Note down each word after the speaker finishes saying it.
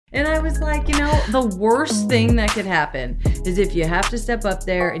And I was like, the worst thing that could happen is if you have to step up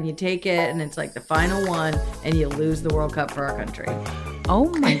there and you take it and it's like the final one and you lose the World Cup for our country.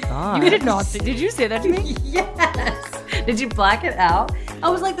 Oh my God. You did not say, did you say that to me? Yes. Did you black it out? I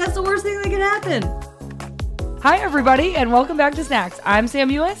was like, that's the worst thing that could happen. Hi, everybody, and welcome back to Snacks. I'm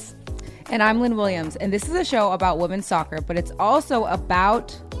Sam Ewis. And I'm Lynn Williams. And this is a show about women's soccer, but it's also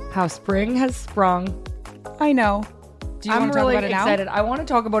about how spring has sprung. I know. Do you want to talk about it now? I'm really excited. I want to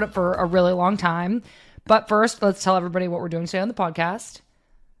talk about it for a really long time. But first, let's tell everybody what we're doing today on the podcast.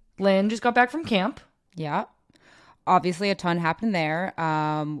 Lynn just got back from camp. Yeah. Obviously, a ton happened there.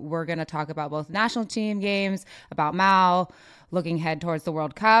 We're going to talk about both national team games, about Mal, looking ahead towards the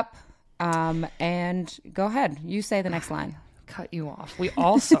World Cup. And go ahead. You say the next line. Cut you off. We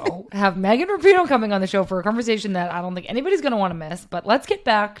also have Megan Rapinoe coming on the show for a conversation that I don't think anybody's going to want to miss. But let's get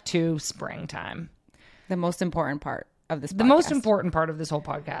back to springtime. The most important part of this podcast. The most important part of this whole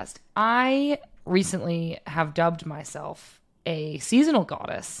podcast. I recently have dubbed myself a seasonal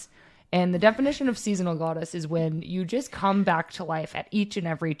goddess. And the definition of seasonal goddess is when you just come back to life at each and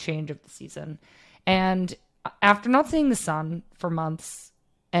every change of the season. And after not seeing the sun for months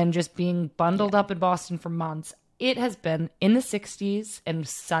and just being bundled up in Boston for months, it has been in the 60s and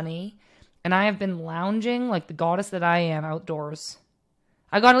sunny. And I have been lounging like the goddess that I am outdoors.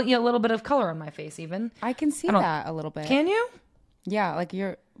 I got a little bit of color on my face even. I can see that a little bit. Can you? Yeah, like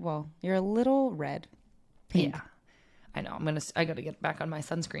you're a little red. Pink. Yeah. I know. I got to get back on my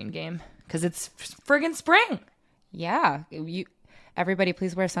sunscreen game because it's friggin' spring. Yeah. Everybody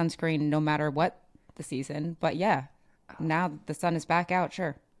please wear sunscreen no matter what the season. But yeah, now the sun is back out,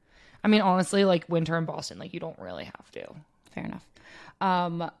 sure. I mean, honestly, like winter in Boston, like you don't really have to. Fair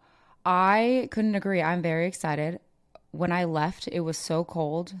enough. I couldn't agree. I'm very excited. When I left, it was so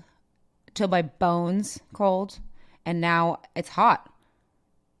cold till my bones cold. And now it's hot.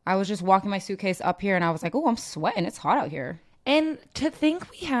 I was just walking my suitcase up here and I was like, oh, I'm sweating. It's hot out here. And to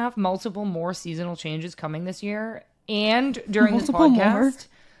think we have multiple more seasonal changes coming this year and during this podcast,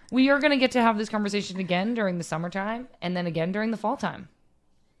 we are going to get to have this conversation again during the summertime and then again during the fall time.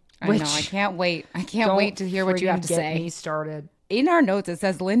 I know. I can't wait. I can't wait to hear what you have to say. Get me started. In our notes, it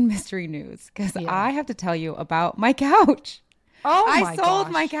says Lynn Mystery News because I have to tell you about my couch. Oh, my I sold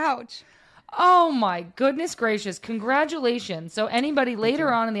my couch. Oh, my goodness gracious. Congratulations. So anybody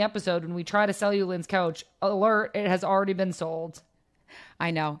later on in the episode, when we try to sell you Lynn's couch, alert, it has already been sold.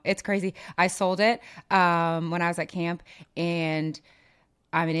 I know. It's crazy. I sold it when I was at camp, and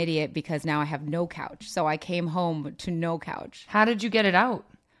I'm an idiot because now I have no couch. So I came home to no couch. How did you get it out?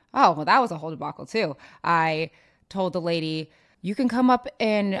 Oh, well, that was a whole debacle, too. I told the lady, you can come up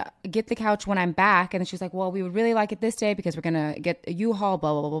and get the couch when I'm back. And then she was like, well, we would really like it this day because we're going to get a U-Haul,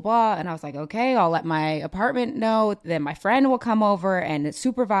 blah, blah, blah, blah, blah. And I was like, okay, I'll let my apartment know. Then my friend will come over and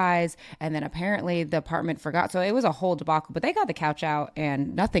supervise. And then apparently the apartment forgot. So it was a whole debacle. But they got the couch out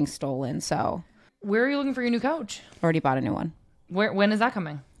and nothing's stolen. So where are you looking for your new couch? Already bought a new one. When is that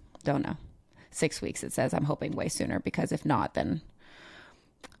coming? Don't know. 6 weeks, it says. I'm hoping way sooner because if not, then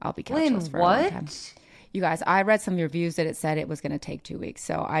I'll be couchless Lynn, for a long time. You guys, I read some reviews that it said it was going to take 2 weeks,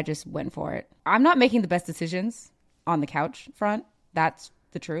 so I just went for it. I'm not making the best decisions on the couch front. That's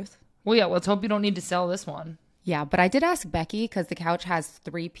the truth. Well, yeah, let's hope you don't need to sell this one. Yeah, but I did ask Becky because the couch has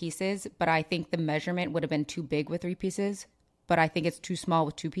 3 pieces, but I think the measurement would have been too big with 3 pieces, but I think it's too small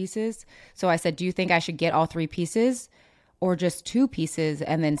with 2 pieces. So I said, do you think I should get all 3 pieces or just 2 pieces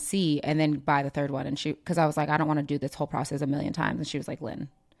and then see and then buy the 3rd one? And because I was like, I don't want to do this whole process a million times. And she was like, Lynn,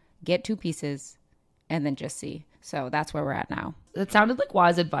 get 2 pieces and then just see. So that's where we're at now. That sounded like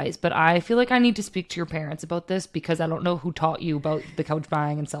wise advice, but I feel like I need to speak to your parents about this because I don't know who taught you about the couch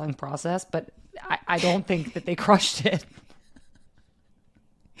buying and selling process, but I don't think that they crushed it.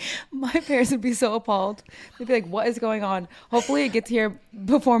 My parents would be so appalled. They'd be like, what is going on? Hopefully it gets here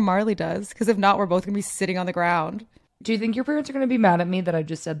before Marley does, because if not, we're both going to be sitting on the ground. Do you think your parents are going to be mad at me that I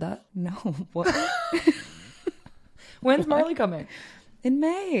just said that? No. What? When's Marley coming? In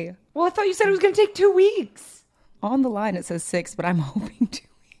May. Well, I thought you said it was going to take 2 weeks. On the line, it says 6, but I'm hoping 2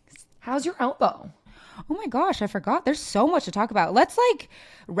 weeks. How's your elbow? Oh my gosh, I forgot. There's so much to talk about. Let's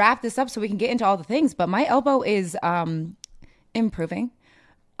wrap this up so we can get into all the things. But my elbow is improving.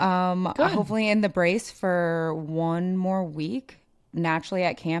 Hopefully in the brace for 1 more week. Naturally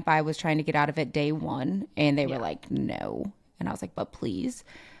at camp, I was trying to get out of it day 1 and they were like, no. And I was like, but please.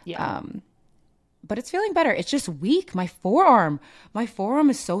 Yeah. But it's feeling better. It's just weak. My forearm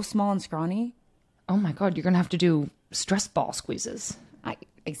is so small and scrawny. Oh my God, you're going to have to do stress ball squeezes.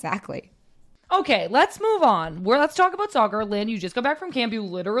 Exactly. Okay, let's move on. Let's talk about soccer. Lynn, you just got back from camp. You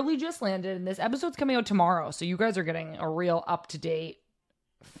literally just landed, and this episode's coming out tomorrow. So you guys are getting a real up-to-date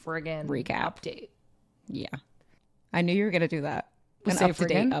friggin' Recap. update. Yeah. I knew you were going to do that. An Say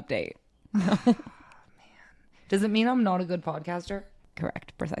up-to-date friggin'? update. Does it mean I'm not a good podcaster?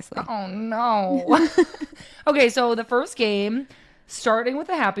 Correct. Precisely. Oh, no. Okay, so the first game, starting with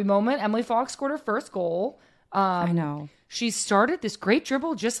a happy moment, Emily Fox scored her first goal. I know. She started this great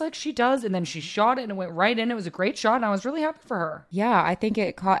dribble just like she does, and then she shot it and it went right in. It was a great shot, and I was really happy for her. Yeah, I think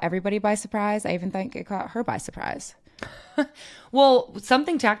it caught everybody by surprise. I even think it caught her by surprise. Well,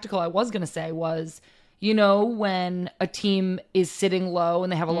 something tactical I was going to say was, you know, when a team is sitting low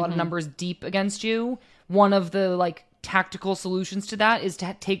and they have a lot of numbers deep against you, one of the like tactical solutions to that is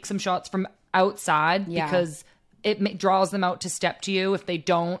to take some shots from outside because it draws them out to step to you. If they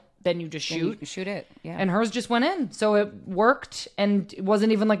don't, then you just shoot. You shoot it. Yeah. And hers just went in. So it worked, and it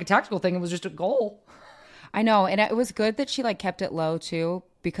wasn't even like a tactical thing. It was just a goal. I know. And it was good that she like kept it low too,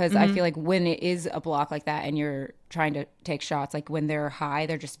 because I feel like when it is a block like that and you're trying to take shots, like when they're high,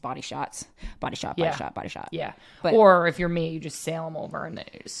 they're just body shots. Body shot, body shot, body shot. Yeah. But, or if you're me, you just sail them over and then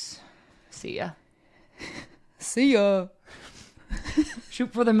you just see ya. See ya.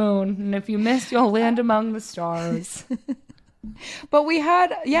 Shoot for the moon. And if you miss, you'll land among the stars. But we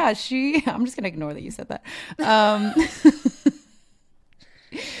had, I'm just going to ignore that you said that.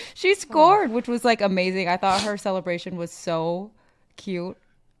 She scored, which was like amazing. I thought her celebration was so cute.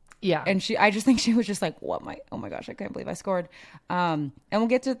 Yeah. And I just think she was just like, oh my gosh, I can't believe I scored. And we'll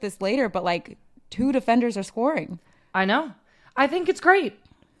get to this later, but like 2 defenders are scoring. I know. I think it's great.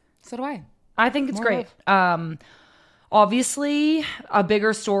 So do I. I think it's great. Obviously, a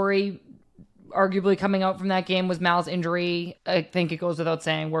bigger story arguably coming out from that game was Mal's injury. I think it goes without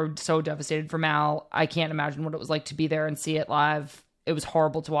saying we're so devastated for Mal. I can't imagine what it was like to be there and see it live. It was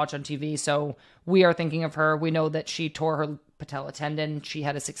horrible to watch on TV. So we are thinking of her. We know that she tore her patella tendon. She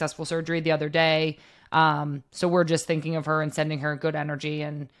had a successful surgery the other day. So we're just thinking of her and sending her good energy.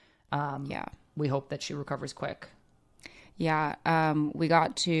 And we hope that she recovers quick. Yeah, we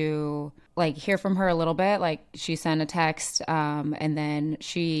got to like hear from her a little bit. Like she sent a text, and then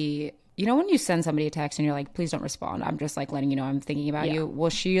she, you know, when you send somebody a text and you're like, please don't respond. I'm just like letting you know I'm thinking about you. Well,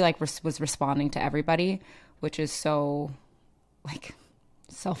 she like was responding to everybody, which is so like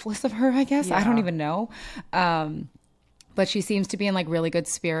selfless of her, I guess. Yeah. I don't even know. But she seems to be in like really good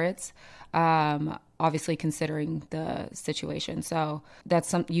spirits. Obviously considering the situation. So that's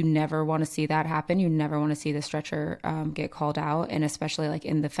something you never want to see that happen. You never want to see the stretcher get called out. And especially like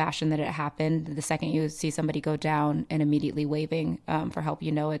in the fashion that it happened, the second you see somebody go down and immediately waving for help,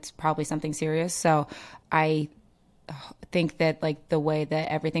 you know, it's probably something serious. So I think that like the way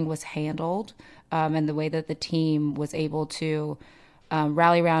that everything was handled and the way that the team was able to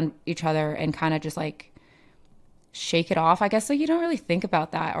rally around each other and kind of just like shake it off. I guess like you don't really think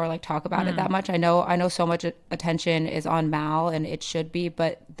about that or like talk about it that much. I know so much attention is on Mal and it should be,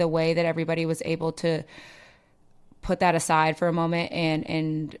 but the way that everybody was able to put that aside for a moment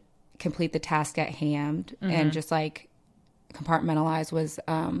and complete the task at hand and just like compartmentalize was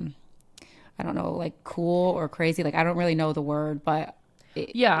I don't know, like cool or crazy. Like I don't really know the word, but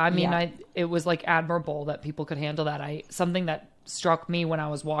it was like admirable that people could handle that. Something that struck me when I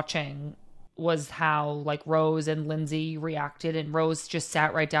was watching was how like Rose and Lindsay reacted, and Rose just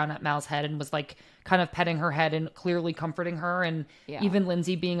sat right down at Mal's head and was like kind of petting her head and clearly comforting her. And even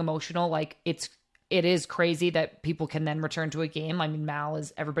Lindsay being emotional, like it is crazy that people can then return to a game. I mean, Mal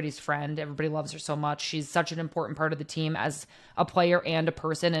is everybody's friend. Everybody loves her so much. She's such an important part of the team as a player and a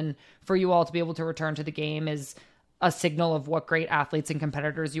person. And for you all to be able to return to the game is a signal of what great athletes and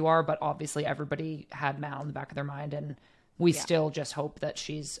competitors you are. But obviously everybody had Mal in the back of their mind, and we still just hope that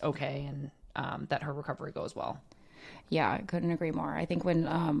she's okay and that her recovery goes well. Yeah, I couldn't agree more. I think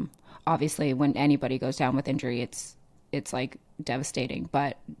when obviously when anybody goes down with injury, it's like devastating.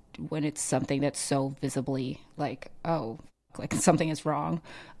 But when it's something that's so visibly like, oh, like something is wrong,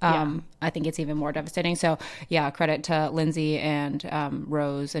 I think it's even more devastating. So yeah, credit to Lindsay and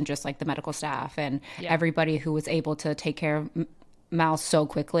Rose and just like the medical staff and everybody who was able to take care of Mal so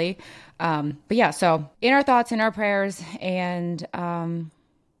quickly. But yeah, so in our thoughts, in our prayers, and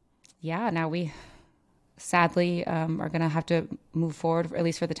now we sadly are going to have to move forward, at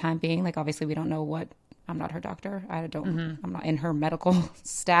least for the time being. Like, obviously, we don't know what, I'm not her doctor. I'm not in her medical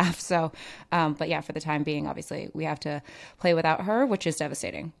staff. So, but yeah, for the time being, obviously, we have to play without her, which is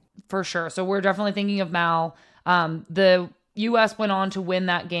devastating. For sure. So we're definitely thinking of Mal. The U.S. went on to win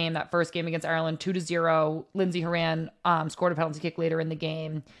that game, that first game against Ireland, 2-0. Lindsay Horan scored a penalty kick later in the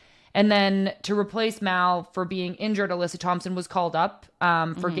game. And then to replace Mal for being injured, Alyssa Thompson was called up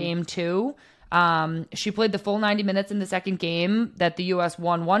for game 2. She played the full 90 minutes in the second game that the U.S.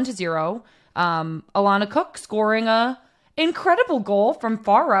 won 1-0. Alana Cook scoring a Incredible goal from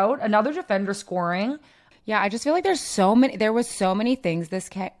far out. Another defender scoring. Yeah, I just feel like there was so many things this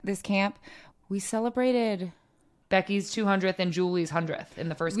camp. We celebrated Becky's 200th and Julie's 100th in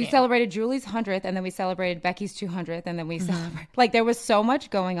the first game. We celebrated Julie's 100th, and then we celebrated Becky's 200th, and then we celebrated, like, there was so much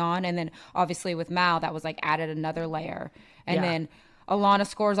going on. And then obviously with Mal, that was like added another layer. And then Alana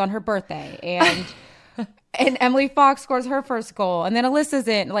scores on her birthday, and and Emily Fox scores her first goal, and then Alyssa's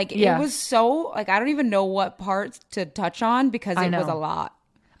in. Like, it was so, like, I don't even know what parts to touch on because it was a lot.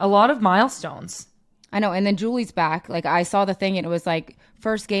 A lot of milestones. I know. And then Julie's back. Like, I saw the thing, and it was like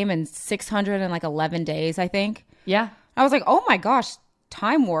first game in 611 days, I think. Yeah. I was like, oh my gosh,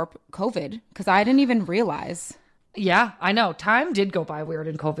 time warp, COVID, because I didn't even realize. Yeah, I know. Time did go by weird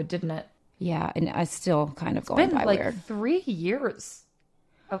in COVID, didn't it? Yeah, and I still kind of going by like weird. 3 years.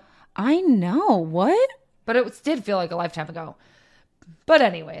 I know. What? But it did feel like a lifetime ago. But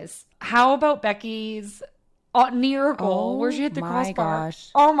anyways, how about Becky's near goal where she hit the crossbar? Gosh.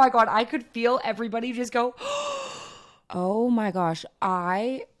 Oh my God. I could feel everybody just go, oh my gosh.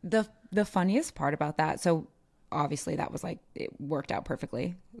 The funniest part about that, so obviously that was like, it worked out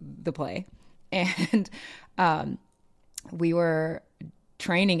perfectly, the play. And we were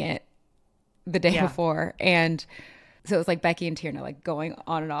training it the day before. And so it was like Becky and Tierna like going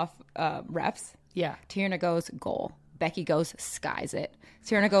on and off reps. Yeah. Tierna goes, goal. Becky goes, skies it.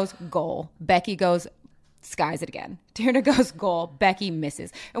 Tierna goes, goal. Becky goes, skies it again. Tierna goes, goal. Becky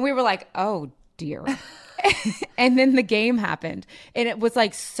misses. And we were like, oh dear. And then the game happened. And it was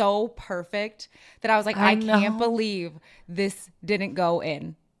like so perfect that I was like, I can't believe this didn't go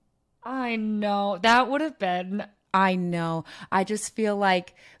in. I know. That would have been. I know. I just feel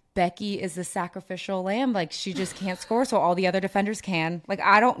like Becky is the sacrificial lamb. Like, she just can't score, so all the other defenders can. Like,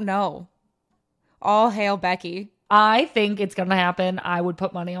 I don't know. All hail Becky. I think it's going to happen. I would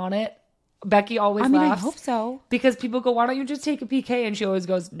put money on it. Becky always laughs. I hope so. Because people go, why don't you just take a PK? And she always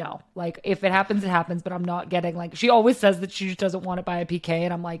goes, no. Like, if it happens, it happens. But I'm not getting, like, she always says that she just doesn't want it by a PK.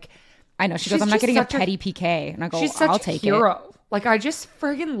 And I'm like, I know. She goes, I'm not getting a petty PK. And I go, I'll take it. She's such a hero. Like, I just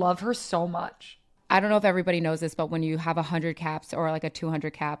friggin' love her so much. I don't know if everybody knows this, but when you have 100 caps or like a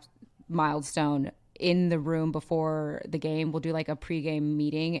 200 caps milestone in the room before the game, we'll do like a pregame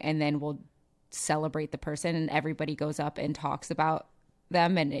meeting, and then we'll celebrate the person, and everybody goes up and talks about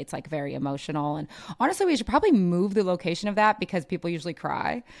them, and it's like very emotional. And honestly, we should probably move the location of that because people usually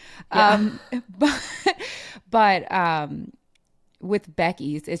cry. Yeah. But with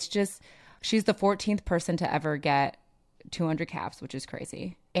Becky's, it's just, she's the 14th person to ever get 200 caps, which is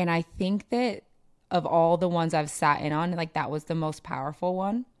crazy. And I think that of all the ones I've sat in on, like, that was the most powerful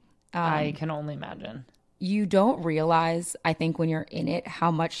one. I can only imagine. You don't realize, I think, when you're in it, how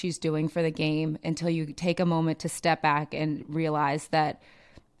much she's doing for the game until you take a moment to step back and realize that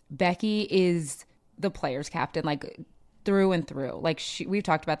Becky is the player's captain, like, through and through. Like, we've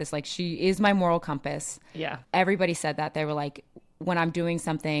talked about this, like, she is my moral compass. Yeah. Everybody said that. They were like, when I'm doing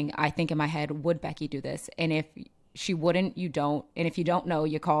something, I think in my head, would Becky do this? And if she wouldn't, you don't. And if you don't know,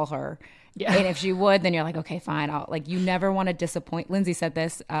 you call her. Yeah. And if she would, then you're like, okay, fine. I'll, like, you never want to disappoint. Lindsay said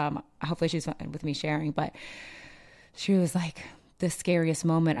this. Hopefully she's fine with me sharing, but she was like, the scariest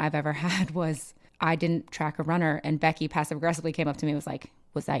moment I've ever had was I didn't track a runner, and Becky passive aggressively came up to me and was like,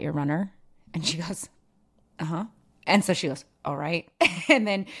 was that your runner? And she goes, uh-huh. And so she goes, all right. And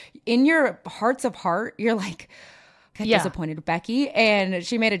then in your hearts of heart, you're like, disappointed with Becky. And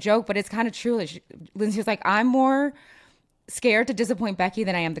she made a joke, but it's kind of true. Lindsay was like, I'm more scared to disappoint Becky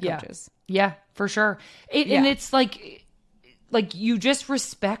than I am the coaches. Yeah, for sure. And it's like you just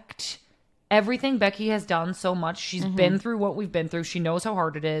respect everything Becky has done so much. She's been through what we've been through. She knows how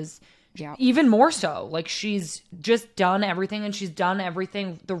hard it is. Yeah. Even more so. Like, she's just done everything, and she's done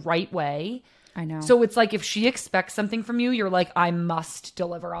everything the right way. I know. So it's like, if she expects something from you, you're like, I must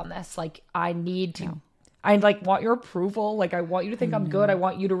deliver on this. Like, I need to. No. I like want your approval. Like, I want you to think I'm good. I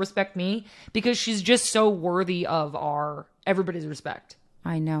want you to respect me, because she's just so worthy of everybody's respect.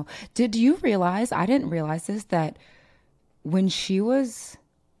 I know. Did you realize, I didn't realize this, that when she was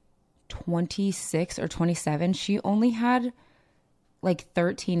 26 or 27, she only had like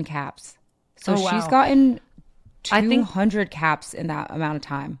 13 caps. So she's gotten 200 caps in that amount of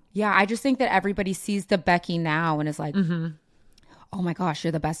time. Yeah, I just think that everybody sees the Becky now and is like, oh my gosh,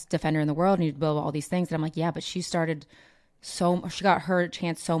 you're the best defender in the world and you build all these things. And I'm like, yeah, but she got her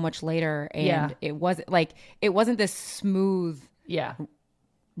chance so much later. And it wasn't this smooth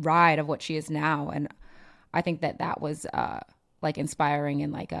ride of what she is now. And I think that was like inspiring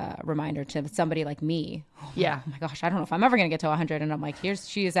and like a reminder to somebody like me. Oh my gosh, I don't know if I'm ever going to get to 100. And I'm like,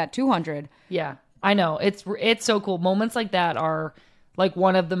 she is at 200. Yeah, I know. It's so cool. Moments like that are like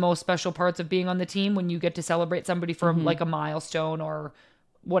one of the most special parts of being on the team when you get to celebrate somebody for like a milestone or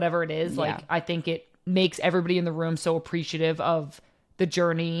whatever it is. Like, I think it makes everybody in the room so appreciative of the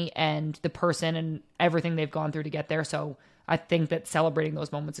journey and the person and everything they've gone through to get there. So I think that celebrating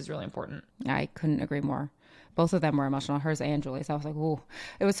those moments is really important. I couldn't agree more. Both of them were emotional, hers and Julie's. I was like, ooh.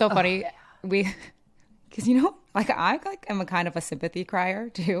 It was so funny. Because, you know, like I am a kind of a sympathy crier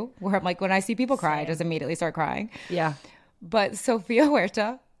too, where I'm like, when I see people cry, I just immediately start crying. Yeah. But Sofia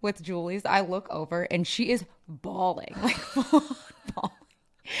Huerta with Julie's, I look over and she is bawling, like bawling.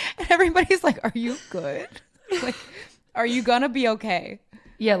 And everybody's like, are you good? Like, are you going to be okay?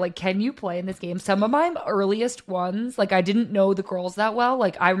 Yeah, like, can you play in this game? Some of my earliest ones, like, I didn't know the girls that well.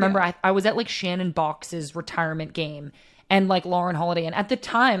 Like, I remember I was at, like, Shannon Box's retirement game and, like, Lauren Holiday. And at the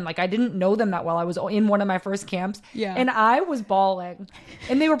time, like, I didn't know them that well. I was in one of my first camps. Yeah. And I was bawling.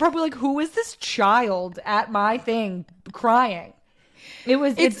 And they were probably like, who is this child at my thing crying?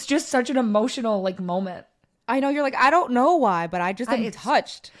 It's just such an emotional, like, moment. I know you're like, I don't know why, but I just am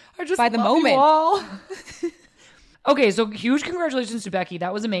touched by the moment. You all. Okay, so huge congratulations to Becky.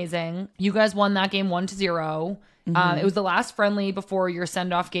 That was amazing. You guys won that game 1-0. It was the last friendly before your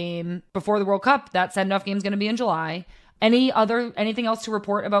send-off game, before the World Cup. That send-off game is going to be in July. Anything else to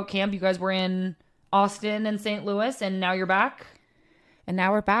report about camp? You guys were in Austin and St. Louis, and now you're back? And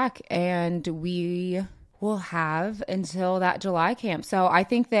now we're back, and we will have until that July camp. So I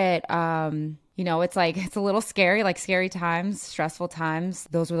think that, you know, it's a little scary, like scary times, stressful times.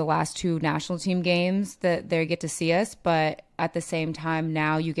 Those were the last 2 national team games that they get to see us. But at the same time,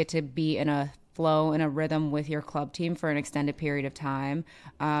 now you get to be in a flow, in a rhythm with your club team for an extended period of time.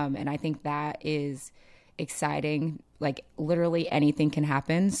 And I think that is exciting. Like, literally anything can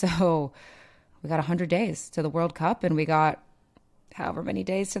happen. So we got 100 days to the World Cup, and we got however many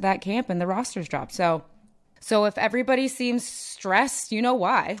days to that camp, and the rosters dropped. So if everybody seems stressed, you know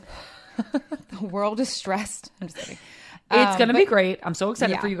why. The world is stressed. I'm just kidding. It's going to be great. I'm so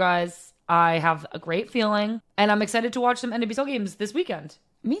excited for you guys. I have a great feeling, and I'm excited to watch some NWSL games this weekend.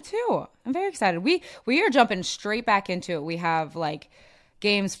 Me too. I'm very excited. We are jumping straight back into it. We have like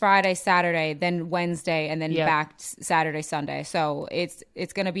games Friday, Saturday, then Wednesday, and then back Saturday, Sunday. So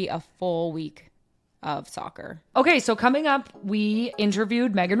it's going to be a full week of soccer. Okay, so coming up, we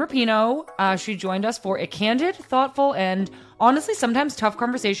interviewed Megan Rapinoe. She joined us for a candid, thoughtful, and honestly sometimes tough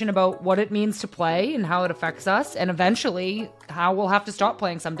conversation about what it means to play and how it affects us, and eventually how we'll have to stop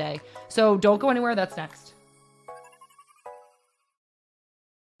playing someday. So don't go anywhere. That's next.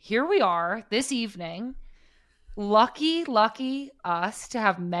 Here we are this evening. Lucky us to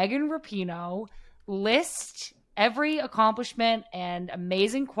have Megan Rapinoe list every accomplishment and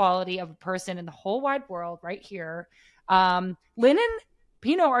amazing quality of a person in the whole wide world right here. Lynn and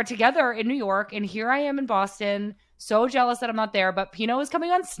Pino are together in New York, and here I am in Boston. So jealous that I'm not there, but Pino is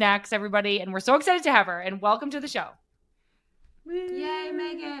coming on Snacks, everybody, and we're so excited to have her. And welcome to the show. Yay,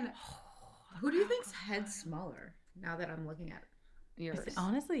 Megan. Who do you think's head's smaller now that I'm looking at yours? It's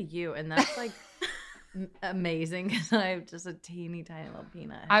honestly you, and that's like amazing because I have just a teeny tiny little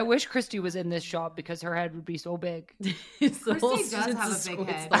peanut. I wish Christy was in this shop because her head would be so big. Christy does have a big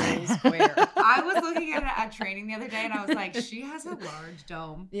head. Square. I was looking at it at training the other day, and I was like, she has a large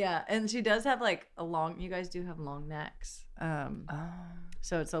dome. Yeah, and she does have like a long. You guys do have long necks.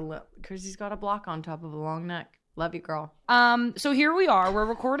 So it's Christy's got a block on top of a long neck. Love you, girl. So here we are. We're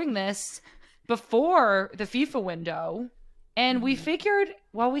recording this before the FIFA window. And we figured,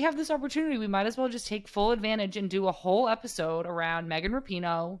 while we have this opportunity, we might as well just take full advantage and do a whole episode around Megan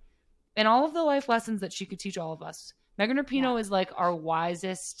Rapinoe and all of the life lessons that she could teach all of us. Megan Rapinoe is like our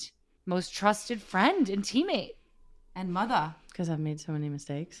wisest, most trusted friend and teammate. And mother. Because I've made so many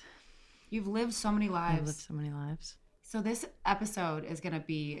mistakes. You've lived so many lives. I've lived so many lives. So this episode is going to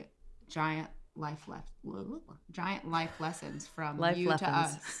be giant life lessons from you to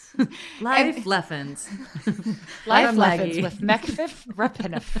us. Life lessons. Life lessons with Mekfif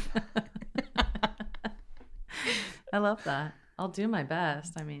Rapinoe. I love that. I'll do my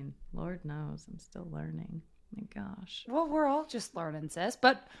best. I mean, Lord knows I'm still learning. My gosh. Well, we're all just learning, sis.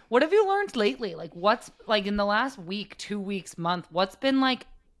 But what have you learned lately? Like, what's like in the last week, 2 weeks, month? What's been like,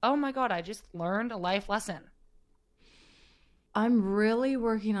 oh my God, I just learned a life lesson? I'm really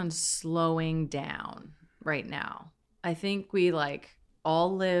working on slowing down right now. I think we like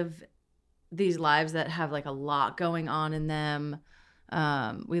all live these lives that have like a lot going on in them.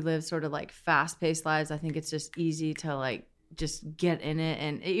 We live sort of like fast-paced lives. I think it's just easy to like just get in it.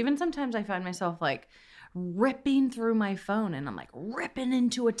 And even sometimes I find myself like ripping through my phone and I'm like ripping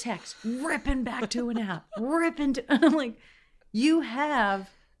into a text, ripping back to an app, and I'm like, you have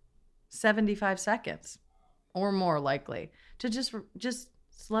 75 seconds or more likely to just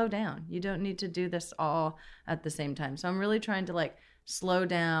slow down. You don't need to do this all at the same time. So I'm really trying to like slow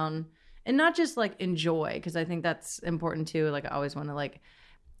down and not just like enjoy, because I think that's important too. Like I always want to like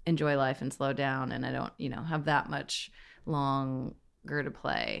enjoy life and slow down, and I don't, have that much longer to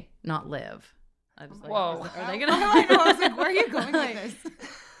play, not live. I was like, whoa. Are they gonna? I was like, where are you going with this?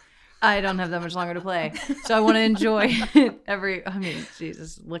 I don't have that much longer to play, so I want to enjoy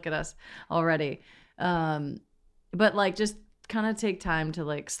Jesus, look at us already. But like just kind of take time to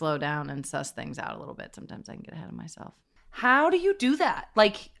like slow down and suss things out a little bit. Sometimes I can get ahead of myself. How do you do that?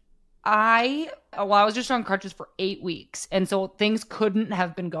 Like I was just on crutches for 8 weeks. And so things couldn't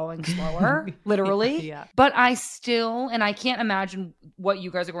have been going slower, literally. Yeah. But I can't imagine what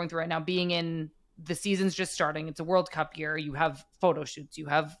you guys are going through right now, being in the season's just starting. It's a World Cup year. You have photo shoots. You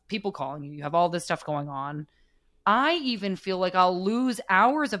have people calling you. You have all this stuff going on. I even feel like I'll lose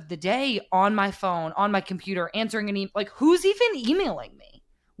hours of the day on my phone, on my computer, answering an email. Like, who's even emailing me?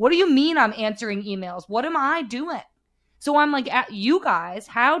 What do you mean I'm answering emails? What am I doing? So I'm like, you guys,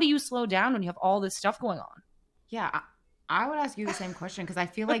 how do you slow down when you have all this stuff going on? Yeah, I would ask you the same question because I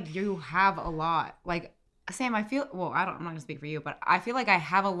feel like you have a lot. Like, Sam, I'm not going to speak for you, but I feel like I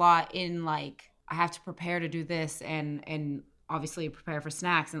have a lot in like, I have to prepare to do this and obviously prepare for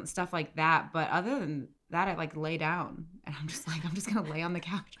snacks and stuff like that. But other than that, I like lay down and I'm just going to lay on the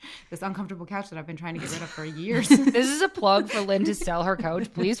couch, this uncomfortable couch that I've been trying to get rid of for years. This is a plug for Lynn to sell her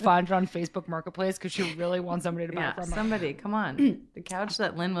couch. Please find it on Facebook Marketplace because she really wants somebody to buy it from her. Somebody, come on. The couch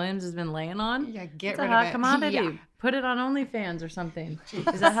that Lynn Williams has been laying on. Yeah, get it's rid a hot of it. commodity. Yeah. Put it on OnlyFans or something.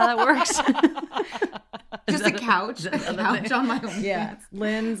 Is that how that works? Just a couch. A couch on my own. Yeah.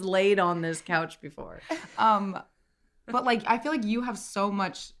 Lynn's laid on this couch before. But like I feel like you have so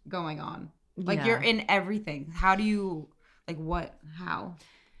much going on. Like you're in everything. How do you how?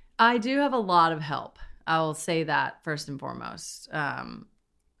 I do have a lot of help. I will say that first and foremost.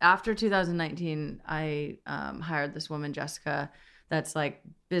 After 2019, I hired this woman, Jessica, that's like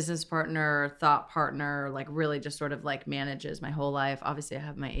business partner, thought partner, like really just sort of like manages my whole life. Obviously, I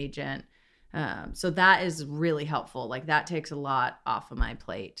have my agent. So that is really helpful. Like that takes a lot off of my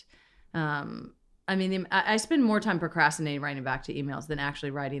plate. I spend more time procrastinating writing back to emails than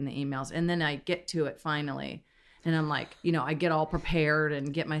actually writing the emails. And then I get to it finally. And I'm like, I get all prepared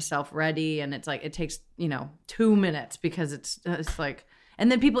and get myself ready. And it's like, it takes, 2 minutes because it's like,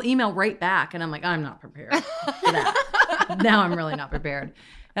 and then people email right back. And I'm like, I'm not prepared for that. Now I'm really not prepared.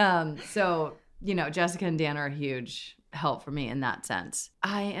 So, Jessica and Dan are a huge help for me in that sense.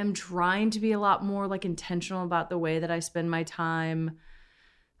 I am trying to be a lot more like intentional about the way that I spend my time.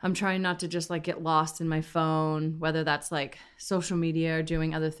 I'm trying not to just like get lost in my phone, whether that's like social media or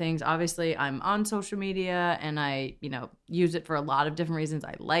doing other things. Obviously, I'm on social media and I, use it for a lot of different reasons.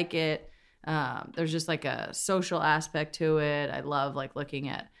 I like it. There's just like a social aspect to it. I love like looking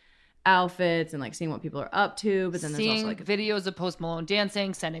at outfits and like seeing what people are up to. But then there's also like videos of Post Malone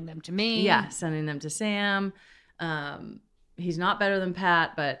dancing, sending them to me. Yeah, sending them to Sam. He's not better than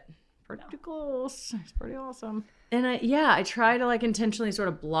Pat, but pretty close. He's pretty awesome. And I try to like intentionally sort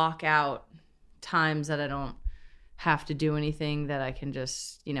of block out times that I don't have to do anything, that I can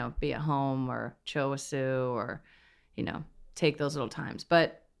just, be at home or chill with Sue or, take those little times.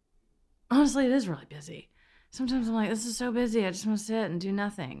 But honestly, it is really busy. Sometimes I'm like, this is so busy. I just want to sit and do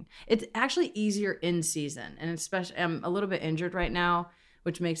nothing. It's actually easier in season. And especially, I'm a little bit injured right now,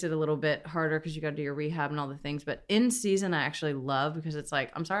 which makes it a little bit harder because you got to do your rehab and all the things. But in season, I actually love because it's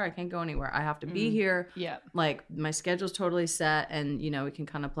like, I'm sorry, I can't go anywhere. I have to be here. Yeah. Like my schedule's totally set and, we can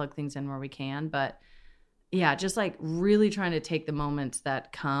kind of plug things in where we can. But yeah, just like really trying to take the moments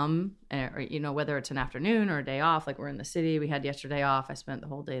that come, or, whether it's an afternoon or a day off. Like we're in the city. We had yesterday off. I spent the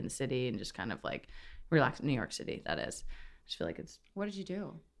whole day in the city and just kind of like relax in New York City. That is. I just feel like it's. What did you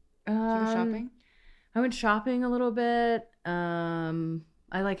do? Did you go shopping? I went shopping a little bit.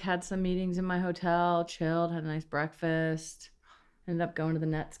 I like had some meetings in my hotel, chilled, had a nice breakfast, ended up going to the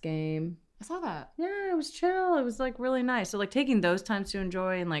Nets game. I saw that. Yeah, it was chill. It was like really nice. So like taking those times to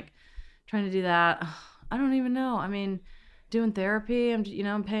enjoy and like trying to do that. I don't even know. I mean, doing therapy,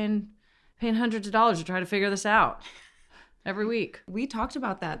 I'm paying hundreds of dollars to try to figure this out every week. We talked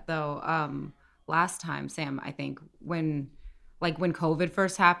about that though last time, Sam, I think when COVID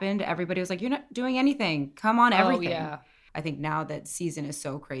first happened, everybody was like, you're not doing anything. Come on, everything. Oh, yeah. I think now that season is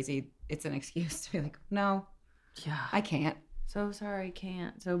so crazy, it's an excuse to be like, no, I can't. So sorry,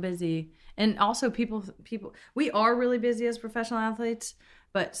 can't. So busy. And also people, we are really busy as professional athletes,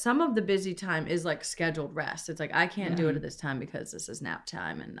 but some of the busy time is like scheduled rest. It's like, I can't do it at this time because this is nap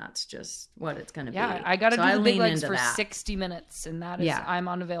time and that's just what it's going to be. Yeah, I got to do the big legs for that. 60 minutes and that is, I'm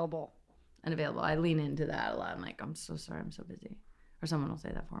unavailable. and available. I lean into that a lot. I'm like, I'm so sorry, I'm so busy. Or someone will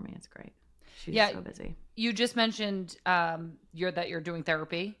say that for me. It's great. She's so busy. You just mentioned you're doing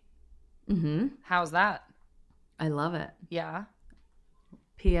therapy. Mm-hmm. How's that? I love it. Yeah.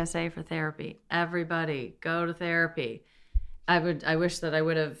 PSA for therapy. Everybody go to therapy. I wish that I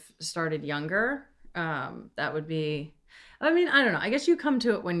would have started younger. That would be, I mean, I don't know. I guess you come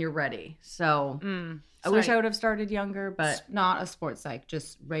to it when you're ready. So I wish I would have started younger, but not a sports psych,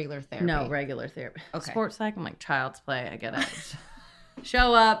 just regular therapy. No, regular therapy. Okay. Sports psych, I'm like child's play. I get it.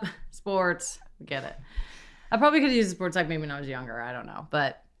 Show up, sports, get it. I probably could have used a sports psych maybe when I was younger. I don't know,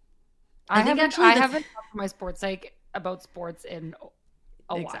 but I haven't talked to my sports psych about sports in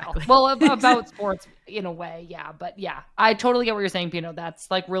a while. Well, about sports in a way, yeah. But yeah, I totally get what you're saying, Pino. That's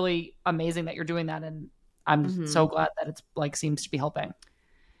like really amazing that you're doing that, and I'm so glad that it's like seems to be helping.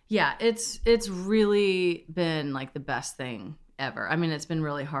 Yeah, it's really been like the best thing ever. I mean, it's been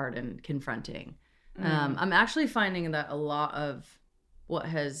really hard and confronting. I'm actually finding that a lot of what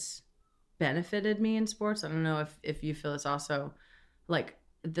has benefited me in sports, I don't know if you feel it's also like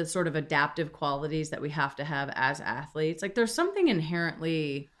the sort of adaptive qualities that we have to have as athletes. Like there's something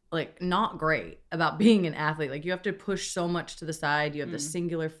inherently like not great about being an athlete. Like you have to push so much to the side. You have the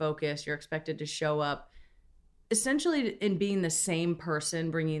singular focus. You're expected to show up essentially in being the same person,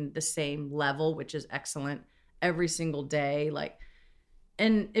 bringing the same level, which is excellent every single day. Like,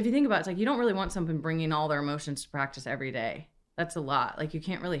 and if you think about it, it's like you don't really want someone bringing all their emotions to practice every day. That's a lot. Like you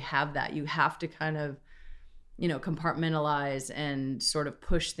can't really have that. You have to kind of, compartmentalize and sort of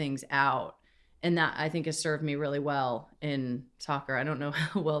push things out. And that I think has served me really well in soccer. I don't know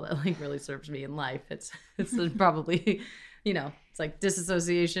how well that like really serves me in life. It's probably, it's like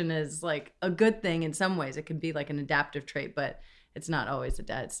disassociation is like a good thing in some ways. It can be like an adaptive trait, but it's not always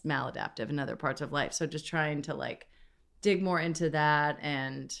it's maladaptive in other parts of life. So just trying to like dig more into that.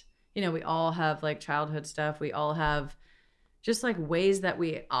 And, we all have like childhood stuff. We all have just like ways that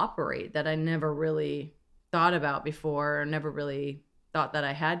we operate that I never really thought about before, or never really thought that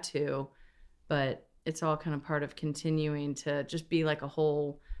I had to, but it's all kind of part of continuing to just be like a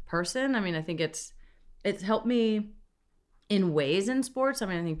whole person. I mean, I think it's helped me in ways in sports. I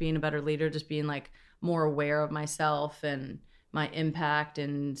mean, I think being a better leader, just being like more aware of myself and my impact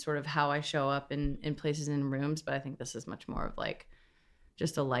and sort of how I show up in places and rooms. But I think this is much more of like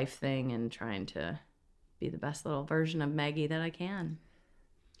just a life thing and trying to be the best little version of Maggie that I can.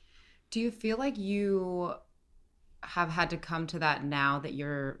 Do you feel like you have had to come to that now that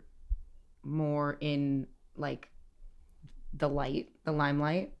you're more in like the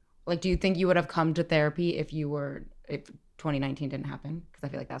limelight? Like, do you think you would have come to therapy if 2019 didn't happen? Because I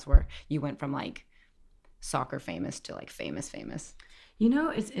feel like that's where you went from like soccer famous to like famous.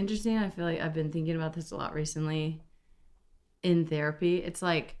 It's interesting. I feel like I've been thinking about this a lot recently in therapy. It's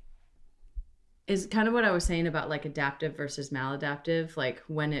like, is kind of what I was saying about like adaptive versus maladaptive, like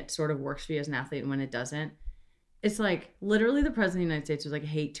when it sort of works for you as an athlete and when it doesn't. It's like literally the president of the United States was like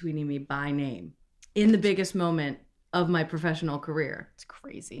hate tweeting me by name in the biggest moment of my professional career. It's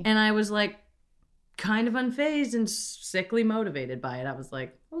crazy. And I was like kind of unfazed and sickly motivated by it. I was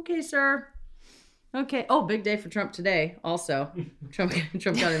like, okay, sir. Okay. Oh, big day for Trump today. Also, Trump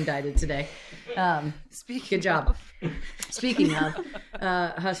got indicted today. Good job. Speaking of,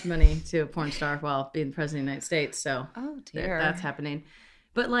 hush money to a porn star while being president of the United States. So, oh dear, that's happening.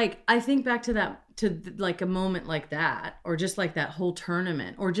 But like, I think back to like a moment like that, or just like that whole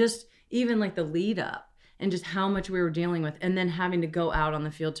tournament, or just even like the lead up. And just how much we were dealing with, and then having to go out on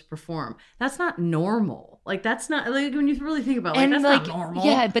the field to perform. That's not normal. Like, that's not, like, when you really think about it, like, that's like, not normal.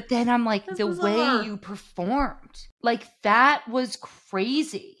 Yeah, but then I'm like, the way you performed, like, that was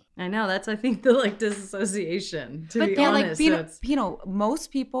crazy. I know. That's, I think, the, like, disassociation, to be honest. Like, most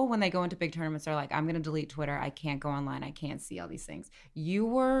people, when they go into big tournaments, are like, I'm going to delete Twitter. I can't go online. I can't see all these things. You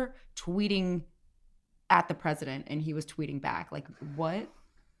were tweeting at the president, and he was tweeting back. Like, what?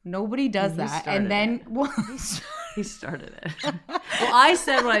 Nobody does that. And then he started it. Well, I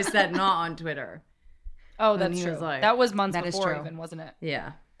said what I said, not on Twitter. Oh, that's true. Like, that was months before even, wasn't it?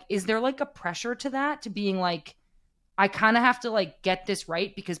 Yeah. Is there like a pressure to that, to being like, I kind of have to like get this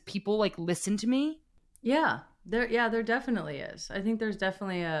right because people like listen to me? Yeah. There definitely is. I think there's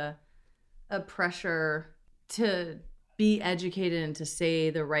definitely a pressure to be educated and to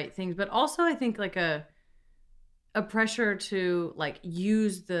say the right things, but also I think like a pressure to like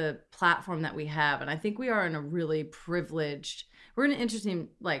use the platform that we have. And I think we are in a really privileged, we're in an interesting,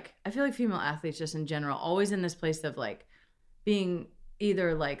 like, I feel like female athletes just in general, always in this place of like being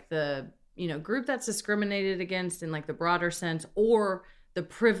either like the, group that's discriminated against in like the broader sense, or the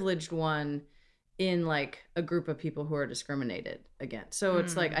privileged one in like a group of people who are discriminated against. So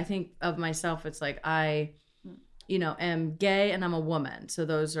it's like, I think of myself, it's like I, am gay and I'm a woman. So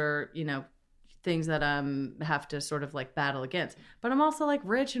those are, things that have to sort of like battle against. But I'm also like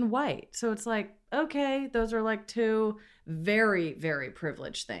rich and white. So it's like, okay, those are like two very, very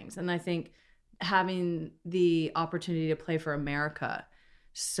privileged things. And I think having the opportunity to play for America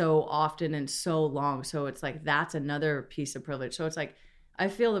so often and so long, so it's like that's another piece of privilege. So it's like I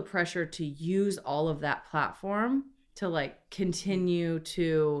feel the pressure to use all of that platform to like continue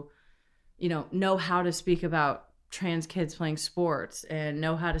to know how to speak about trans kids playing sports and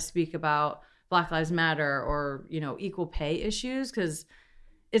know how to speak about Black Lives Matter or equal pay issues, because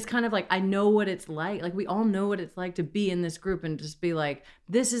it's kind of like I know what it's like we all know what it's like to be in this group and just be like,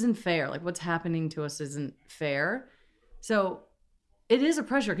 this isn't fair, like what's happening to us isn't fair. So it is a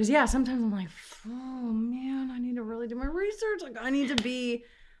pressure, because sometimes I'm like, oh man, I need to really do my research, like I need to be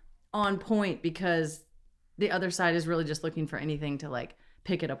on point, because the other side is really just looking for anything to like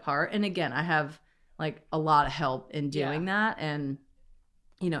pick it apart. And again, I have like a lot of help in doing that, and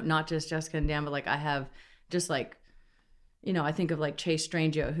not just Jessica and Dan, but like I have just like I think of like Chase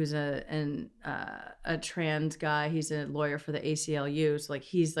Strangio, who's a trans guy. He's a lawyer for the ACLU. So like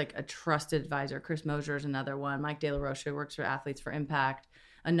he's like a trusted advisor. Chris Mosier is another one. Mike De La Rocha, who works for Athletes for Impact,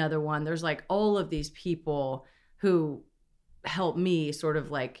 another one. There's like all of these people who help me sort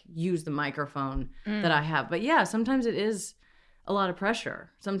of like use the microphone that I have. But sometimes it is a lot of pressure.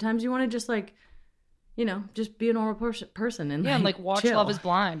 Sometimes you want to just like, just be a normal person and and like watch chill. Love is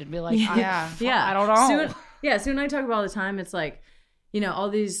Blind and be like, yeah. I don't know. Soon I talk about all the time. It's like, all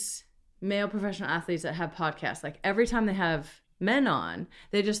these male professional athletes that have podcasts, like every time they have men on,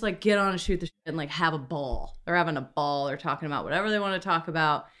 they just like get on and shoot the shit and like have a ball. They're having a ball. They're talking about whatever they want to talk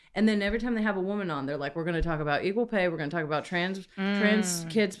about. And then every time they have a woman on, they're like, we're going to talk about equal pay. We're going to talk about trans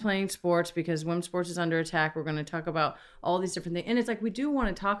kids playing sports because women's sports is under attack. We're going to talk about all these different things. And it's like, we do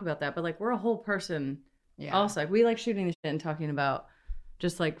want to talk about that, but like we're a whole person. Yeah. Also, like we like shooting the shit and talking about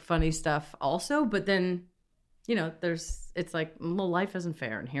just like funny stuff also. But then, it's like, well, life isn't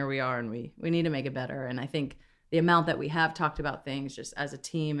fair. And here we are, and we need to make it better. And I think the amount that we have talked about things just as a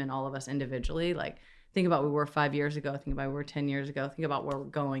team and all of us individually, like think about where we were 5 years ago, think about where we were 10 years ago, think about where we're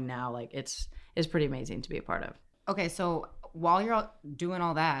going now. Like it's pretty amazing to be a part of. Okay. So while you're doing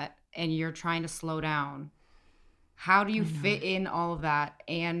all that and you're trying to slow down, how do you fit in all of that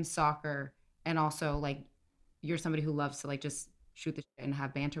and soccer? And also like, you're somebody who loves to like just shoot the shit and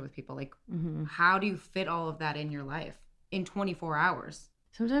have banter with people. Like, how do you fit all of that in your life in 24 hours?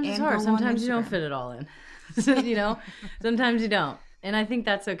 Sometimes it's hard. Sometimes you don't fit it all in. Sometimes you don't. And I think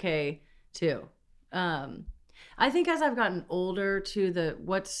that's okay too. I think as I've gotten older too,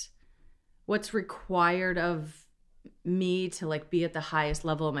 what's required of me to like be at the highest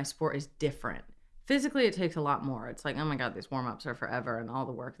level of my sport is different. Physically, it takes a lot more. It's like, oh my God, these warm-ups are forever, and all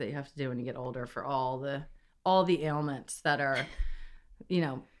the work that you have to do when you get older for all the ailments that are,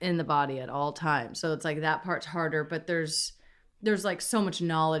 in the body at all times. So it's like that part's harder, but there's like so much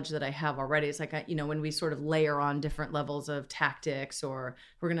knowledge that I have already. It's like, when we sort of layer on different levels of tactics, or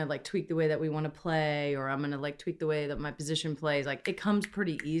we're going to like tweak the way that we want to play, or I'm going to like tweak the way that my position plays, like it comes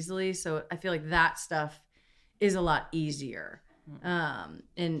pretty easily. So I feel like that stuff is a lot easier.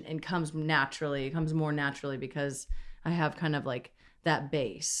 And comes more naturally because I have kind of like that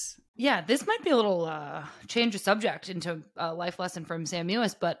base. Yeah, this might be a little change of subject into a life lesson from Sam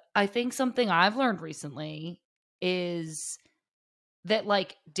Mewis, but I think something I've learned recently is that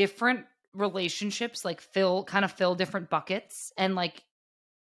like different relationships like fill different buckets. And like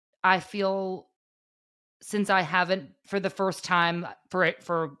I feel since I haven't, for the first time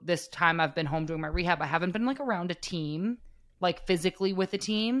for this time I've been home doing my rehab, I haven't been like around a team, like physically with a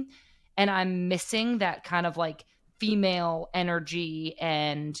team. And I'm missing that kind of like female energy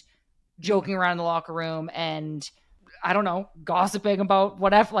and joking around in the locker room and I don't know, gossiping about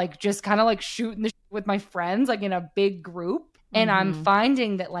whatever, like just kind of like shooting the shit with my friends, like in a big group. And I'm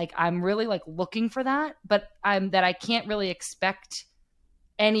finding that like, I'm really like looking for that, but I can't really expect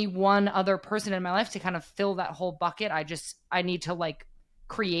any one other person in my life to kind of fill that whole bucket. I need to like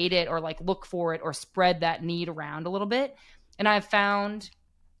create it or like look for it or spread that need around a little bit. And I've found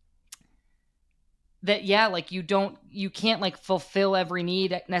that, like you can't like fulfill every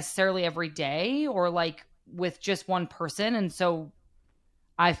need necessarily every day or like with just one person. And so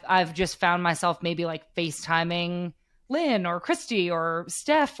I've just found myself maybe like FaceTiming Lynn or Christy or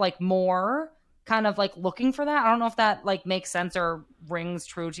Steph, like more kind of like looking for that. I don't know if that like makes sense or rings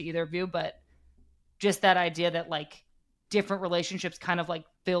true to either of you, but just that idea that like different relationships kind of like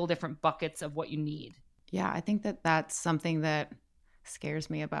fill different buckets of what you need. Yeah, I think that that's something that scares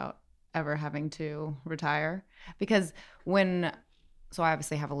me about ever having to retire, because so I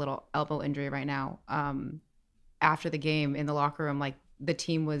obviously have a little elbow injury right now. After the game in the locker room, like the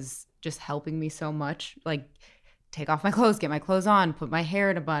team was just helping me so much, like take off my clothes, get my clothes on, put my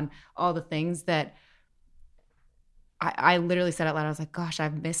hair in a bun, all the things that I literally said out loud. I was like, gosh,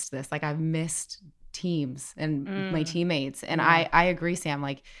 I've missed this. Like I've missed teams and my teammates. And I agree, Sam.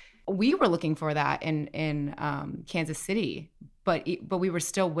 Like we were looking for that in Kansas City, but we were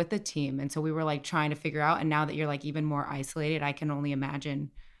still with the team. And so we were like trying to figure out. And now that you're like even more isolated, I can only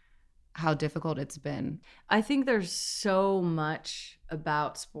imagine how difficult it's been. I think there's so much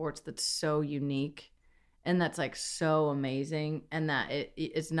about sports that's so unique and that's like so amazing, and that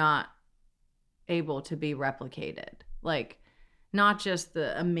it's not able to be replicated. Like not just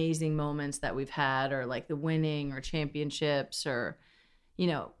the amazing moments that we've had, or like the winning or championships, or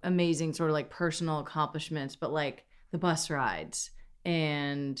amazing sort of like personal accomplishments, but like the bus rides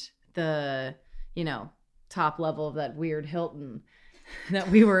and the top level of that weird Hilton that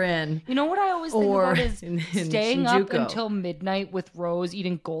we were in. You know what I always think about is in staying Shinjuku. up until midnight with Rose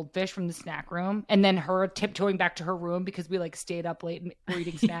eating goldfish from the snack room, and then her tiptoeing back to her room because we like stayed up late and were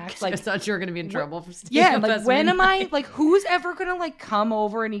eating snacks. Like I thought you were gonna be in trouble for staying up like past when am I midnight. like who's ever gonna like come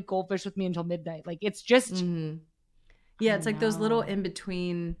over and eat goldfish with me until midnight? Like it's just Yeah, it's like those little in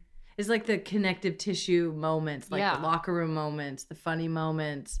between. It's like the connective tissue moments, like the locker room moments, the funny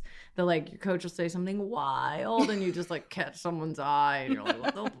moments. The like your coach will say something wild and you just like catch someone's eye and you're like,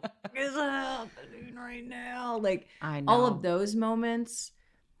 what the fuck is happening right now? Like I know. all of those moments.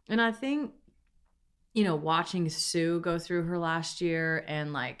 And I think, watching Sue go through her last year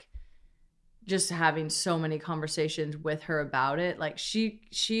and like just having so many conversations with her about it, like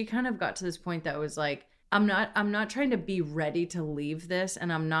she kind of got to this point that was like, I'm not trying to be ready to leave this,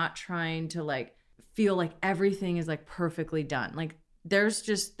 and I'm not trying to like feel like everything is like perfectly done. Like there's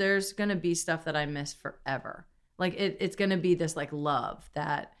going to be stuff that I miss forever. Like it's going to be this like love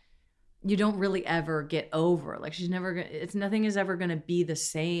that you don't really ever get over. Like nothing is ever going to be the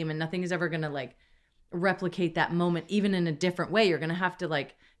same, and nothing is ever going to like replicate that moment even in a different way. You're going to have to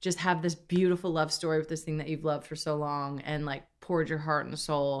like just have this beautiful love story with this thing that you've loved for so long and like poured your heart and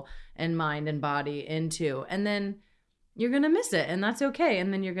soul and mind and body into, and then you're going to miss it, and that's okay.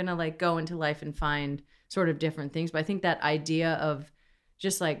 And then you're going to like go into life and find sort of different things. But I think that idea of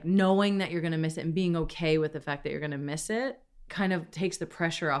just like knowing that you're going to miss it and being okay with the fact that you're going to miss it kind of takes the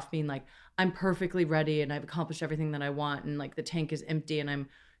pressure off being like, I'm perfectly ready and I've accomplished everything that I want, and like the tank is empty and I'm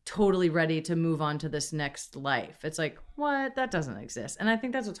totally ready to move on to this next life. It's like, what? That doesn't exist. And I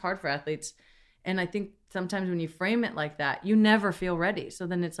think that's what's hard for athletes. And I think sometimes when you frame it like that, you never feel ready. So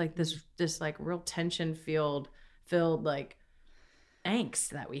then it's like this like real tension filled like angst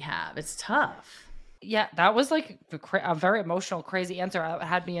that we have. It's tough. Yeah, that was like a very emotional, crazy answer. It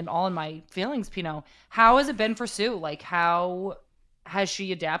had me all in my feelings, Pino. How has it been for Sue? Like, how has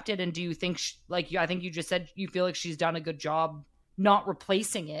she adapted? And do you think, I think you just said you feel like she's done a good job not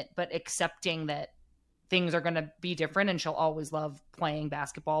replacing it, but accepting that things are going to be different and she'll always love playing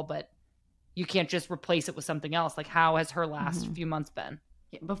basketball, but you can't just replace it with something else. Like, how has her last few months been?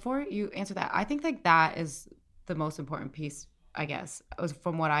 Before you answer that, I think like that is the most important piece, I guess,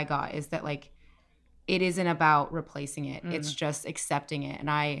 from what I got, is that like it isn't about replacing it. It's just accepting it. And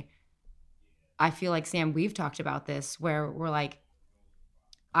I feel like, Sam, we've talked about this where we're like,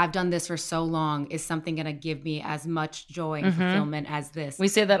 I've done this for so long. Is something going to give me as much joy and fulfillment as this? We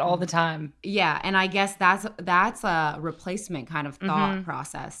say that all the time. Yeah. And I guess that's a replacement kind of thought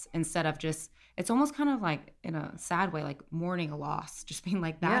process, instead of just, it's almost kind of like in a sad way, like mourning a loss, just being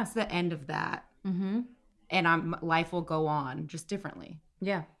like, that's the end of that. And life will go on just differently.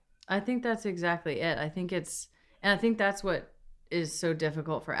 Yeah. I think that's exactly it. I think that's what is so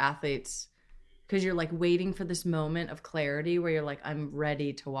difficult for athletes, because you're like waiting for this moment of clarity where you're like, I'm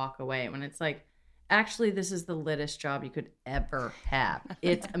ready to walk away. When it's like, actually, this is the littest job you could ever have.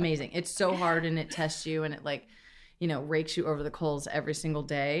 It's amazing. It's so hard, and it tests you, and it like, rakes you over the coals every single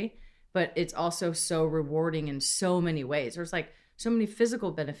day. But it's also so rewarding in so many ways. There's like so many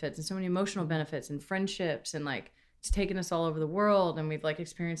physical benefits and so many emotional benefits and friendships, and like it's taken us all over the world, and we've like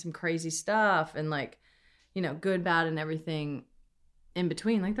experienced some crazy stuff, and like, good, bad, and everything in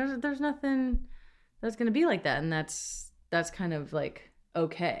between. Like there's nothing that's going to be like that. And that's kind of like,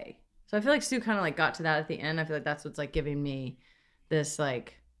 okay. So I feel like Sue kind of like got to that at the end. I feel like that's what's like giving me this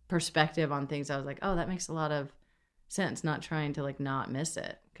like perspective on things. I was like, oh, that makes a lot of sense. Not trying to like not miss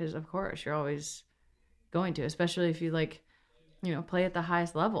it. Cause of course you're always going to, especially if you like, play at the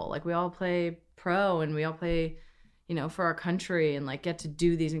highest level. Like we all play pro, and we all play, for our country, and like get to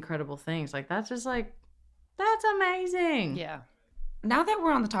do these incredible things. Like that's just like, that's amazing. Yeah. now that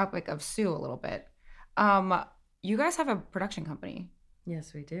we're on the topic of Sue a little bit, you guys have a production company.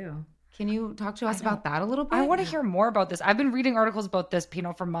 Yes, we do. Can you talk to us about that a little bit? I want to hear more about this. I've been reading articles about this,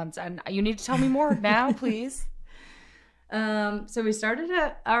 Pinot, for months, and you need to tell me more now, please. So we started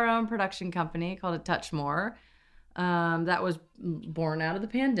our own production company called A Touch More. That was born out of the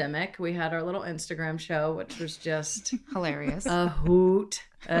pandemic. We had our little Instagram show, which was just hilarious. A hoot,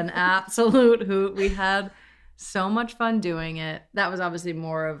 an absolute hoot. We had so much fun doing it. That was obviously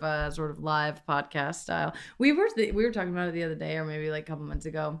more of a sort of live podcast style. We were talking about it the other day, or maybe like a couple months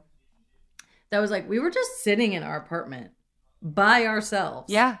ago. That was like, we were just sitting in our apartment by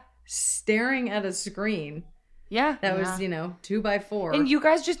ourselves. Yeah. Staring at a screen. Yeah. That was, 2x4. And you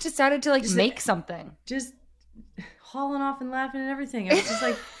guys just decided to make something. Just hauling off and laughing and everything. It was just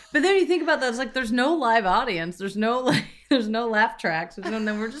like, but then you think about that, it's like, there's no live audience. There's no laugh tracks. And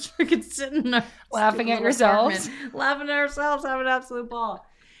then we're just freaking sitting in our laughing at yourselves. Laughing at ourselves, having an absolute ball.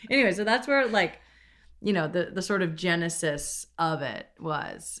 Anyway, so that's where the sort of genesis of it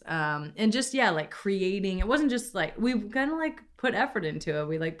was. And just, creating, it wasn't just like, we kind of put effort into it.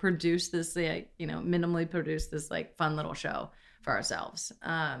 We produced this, minimally produced this fun little show for ourselves.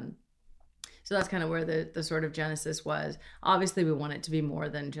 So that's kind of where the sort of genesis was. Obviously, we want it to be more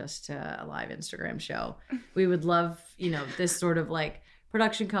than just a live Instagram show. We would love, this sort of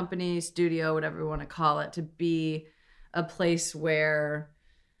production company, studio, whatever we want to call it, to be a place where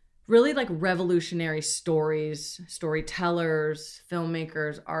really revolutionary storytellers,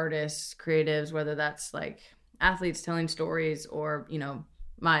 filmmakers, artists, creatives, whether that's athletes telling stories or,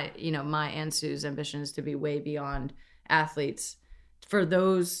 my and Sue's ambition is to be way beyond athletes, for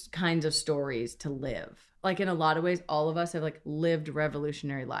those kinds of stories to live. In a lot of ways, all of us have lived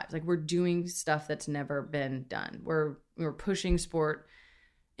revolutionary lives. We're doing stuff that's never been done. We're pushing sport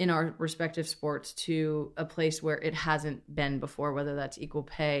in our respective sports to a place where it hasn't been before, whether that's equal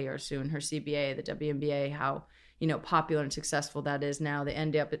pay or soon her CBA, the WNBA, how, popular and successful that is now, the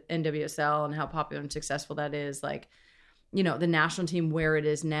NWSL and how popular and successful that is, the national team where it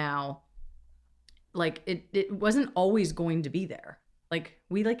is now. It wasn't always going to be there.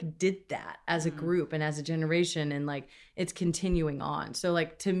 We did that as a group and as a generation, and it's continuing on. So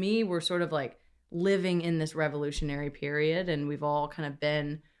to me, we're sort of living in this revolutionary period, and we've all kind of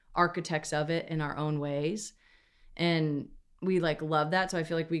been architects of it in our own ways, and we love that. So I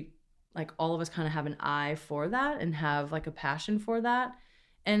feel we all of us kind of have an eye for that and have a passion for that,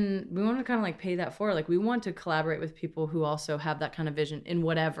 and we want to kind of pay that forward. We want to collaborate with people who also have that kind of vision in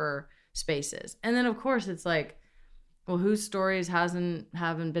whatever spaces. And then of course it's well, whose stories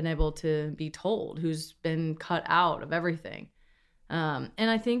haven't been able to be told, who's been cut out of everything. And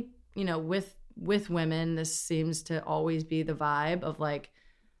I think with women, this seems to always be the vibe of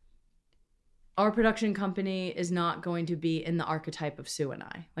our production company is not going to be in the archetype of Sue and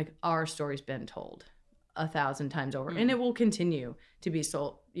I. Our story's been told 1,000 times over, and it will continue to be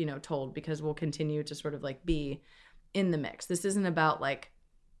told, because we'll continue to sort of be in the mix. This isn't about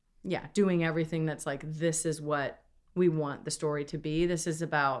doing everything that's this is what we want the story to be. This is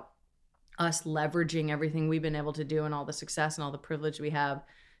about us leveraging everything we've been able to do and all the success and all the privilege we have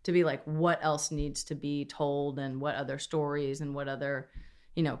to be what else needs to be told, and what other stories and what other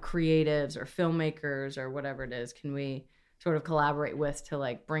creatives or filmmakers or whatever it is can we sort of collaborate with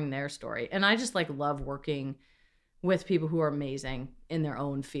to bring their story. And I just love working with people who are amazing in their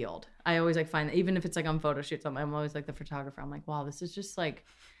own field. I always find that even if it's on photo shoots, I'm always the photographer. I'm wow, this is just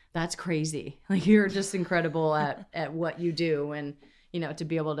that's crazy. You're just incredible at what you do, and to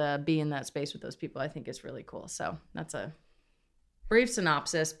be able to be in that space with those people, I think is really cool. So that's a brief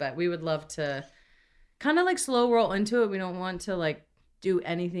synopsis, but we would love to kind of slow roll into it. We don't want to do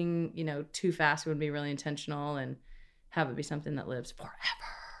anything, too fast. We would be really intentional and have it be something that lives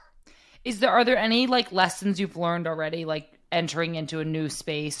forever. Are there any lessons you've learned already, entering into a new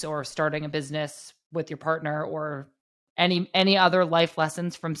space or starting a business with your partner, or any other life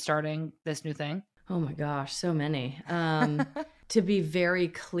lessons from starting this new thing? Oh my gosh, so many. To be very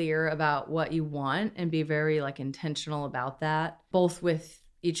clear about what you want and be very intentional about that, both with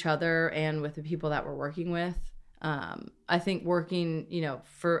each other and with the people that we're working with. I think working,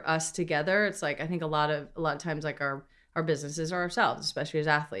 for us together, it's I think a lot of times our businesses are ourselves, especially as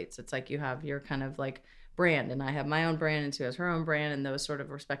athletes. It's you have your kind of brand, and I have my own brand, and Sue has her own brand, and those sort of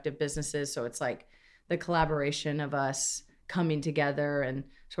respective businesses. So it's the collaboration of us coming together and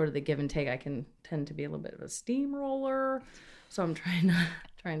sort of the give and take. I can tend to be a little bit of a steamroller, so I'm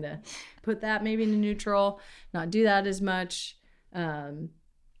trying to put that maybe into neutral, not do that as much.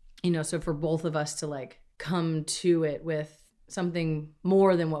 So for both of us to come to it with something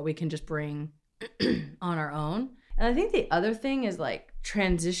more than what we can just bring on our own. And I think the other thing is like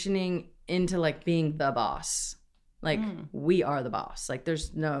transitioning into like being the boss. Like we are the boss. Like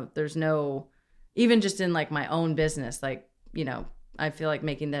there's no, even just in like my own business, like, you know, I feel like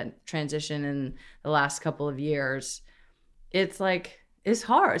making that transition in the last couple of years, it's like, it's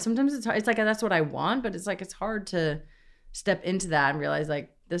hard. Sometimes it's hard. It's like, that's what I want, but it's like, it's hard to step into that and realize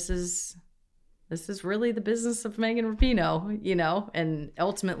like, this is really the business of Megan Rapinoe, you know, and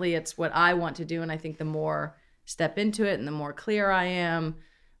ultimately it's what I want to do. And I think the more step into it and the more clear I am,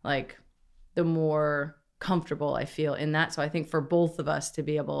 like the more comfortable I feel in that. So I think for both of us to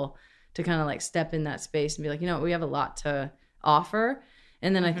be able to kind of like step in that space and be like, you know, we have a lot to offer.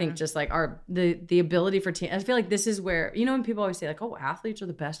 And then I think just like the ability for team, I feel like this is where, you know, when people always say like, oh, athletes are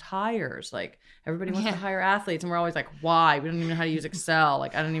the best hires. Like everybody wants to hire athletes. And we're always like, why? We don't even know how to use Excel.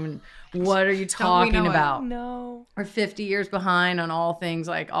 Like, I don't even, what are you talking about? No. We're 50 years behind on all things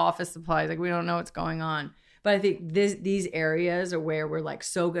like office supplies. Like we don't know what's going on. But I think these areas are where we're like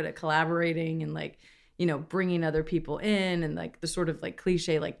so good at collaborating and like, you know, bringing other people in and like the sort of like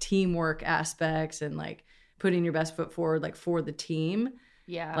cliche, like teamwork aspects and like putting your best foot forward, like for the team.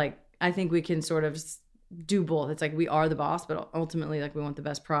 Yeah. Like, I think we can sort of do both. It's like we are the boss, but ultimately, like, we want the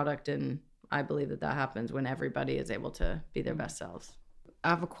best product. And I believe that happens when everybody is able to be their best selves. I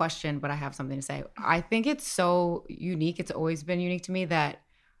have a question, but I have something to say. I think it's so unique. It's always been unique to me that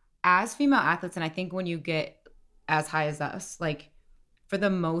as female athletes, and I think when you get as high as us, like, for the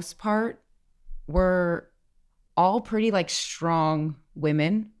most part, we're all pretty, like, strong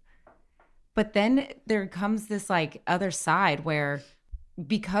women. But then there comes this, like, other side where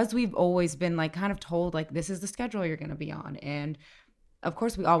because we've always been like kind of told like this is the schedule you're going to be on, and of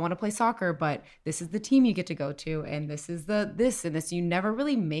course we all want to play soccer, but this is the team you get to go to, and this is this and this, you never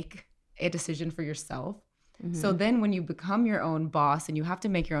really make a decision for yourself. So then when you become your own boss and you have to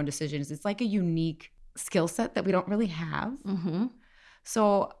make your own decisions, it's like a unique skill set that we don't really have.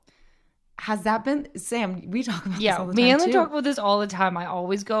 So has that been, Sam, we talk about this all the time me and too. I talk about this all the time. I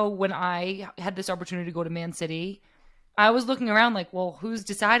always go, when I had this opportunity to go to Man City, I was looking around like, well, who's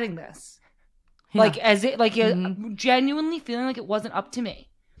deciding this? Yeah. Like, as it, like, genuinely feeling like it wasn't up to me.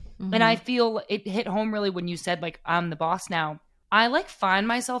 And I feel it hit home really when you said, like, I'm the boss now. I, like, find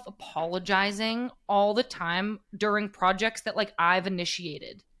myself apologizing all the time during projects that, like, I've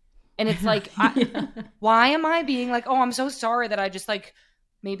initiated. And it's like, why am I being like, oh, I'm so sorry that I just, like,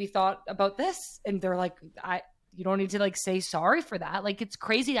 maybe thought about this? And they're like, you don't need to, like, say sorry for that. Like, it's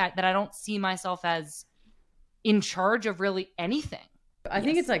crazy that I don't see myself as in charge of really anything. I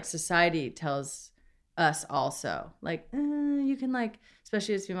think it's like society tells us also like you can, like,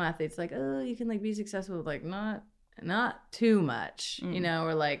 especially as female athletes, like, oh, you can, like, be successful, like not too much, you know,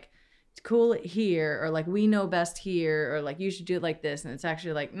 or like it's cool here, or like we know best here, or like you should do it like this. And it's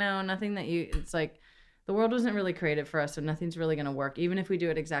actually like, no, nothing that you, it's like the world wasn't really created for us, so nothing's really going to work. Even if we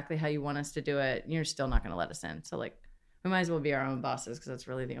do it exactly how you want us to do it, you're still not going to let us in. So like we might as well be our own bosses, because that's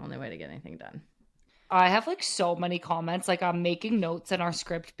really the only way to get anything done. I have, like, so many comments. Like, I'm making notes in our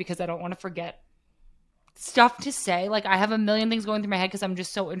script because I don't want to forget stuff to say. Like, I have a million things going through my head because I'm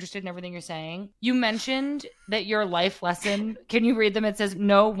just so interested in everything you're saying. You mentioned that your life lesson, can you read them? It says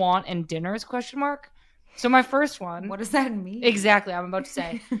no, want, and dinners, ? So my first one. What does that mean? Exactly. I'm about to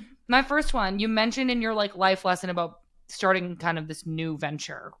say. My first one, you mentioned in your, like, life lesson about starting kind of this new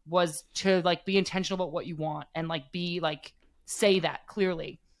venture was to, like, be intentional about what you want and, like, be, like, say that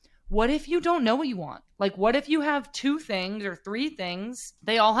clearly. What if you don't know what you want? Like, what if you have 2 things or 3 things?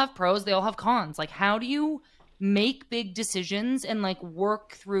 They all have pros, they all have cons. Like, how do you make big decisions and, like,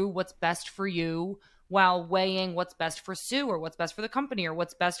 work through what's best for you while weighing what's best for Sue, or what's best for the company, or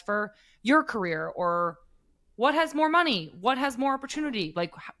what's best for your career, or what has more money? What has more opportunity?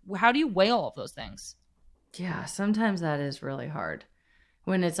 Like, how do you weigh all of those things? Yeah, sometimes that is really hard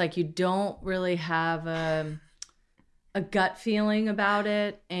when it's like you don't really have a gut feeling about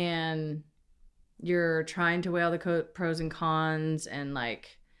it, and you're trying to weigh all the pros and cons, and,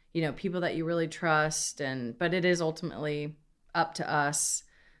 like, you know, people that you really trust, but it is ultimately up to us.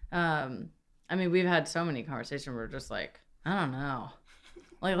 I mean, we've had so many conversations where we're just like, I don't know,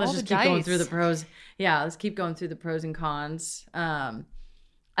 like, let's just keep going through the pros. Yeah, let's keep going through the pros and cons. I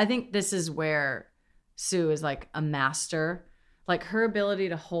think this is where Sue is, like, a master. Like, her ability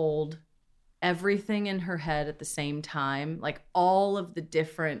to hold everything in her head at the same time, like all of the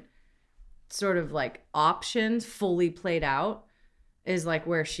different sort of like options fully played out, is like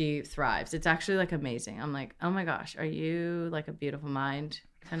where she thrives. It's actually, like, amazing. I'm like, oh my gosh, are you like a beautiful mind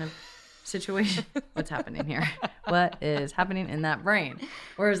kind of situation? What's happening here? What is happening in that brain?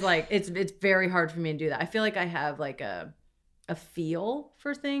 Whereas, like, it's very hard for me to do that. I feel like I have like a feel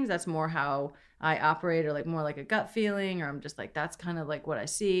for things. That's more how I operate or like more like a gut feeling, or I'm just like, that's kind of like what I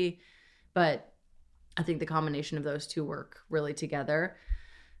see. But I think the combination of those two work really together,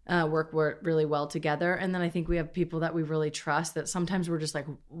 work really well together. And then I think we have people that we really trust that sometimes we're just like,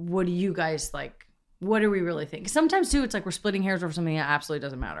 what do you guys like? What do we really think? Sometimes too, it's like we're splitting hairs over something that absolutely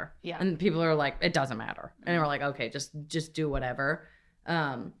doesn't matter. Yeah. And people are like, it doesn't matter. And we're like, okay, just do whatever.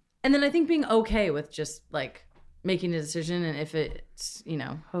 And then I think being okay with just like making a decision, and if it's, you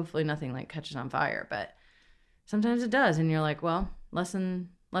know, hopefully nothing like catches on fire, but sometimes it does. And you're like, well, lesson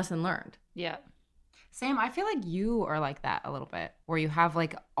learned. Yeah. Sam, I feel like you are like that a little bit, where you have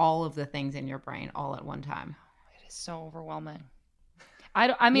like all of the things in your brain all at one time. It is so overwhelming. I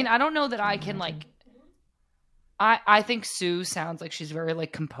don't know that I can like, I think Sue sounds like she's very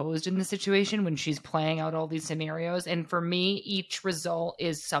like composed in the situation when she's playing out all these scenarios. And for me, each result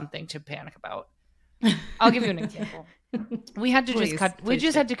is something to panic about. I'll give you an example. We had to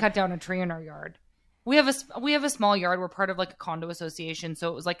had to cut down a tree in our yard. We have a small yard. We're part of like a condo association. So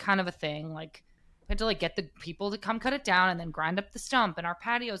it was like kind of a thing. Like we had to like get the people to come cut it down and then grind up the stump, and our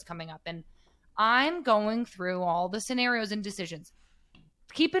patio's coming up. And I'm going through all the scenarios and decisions.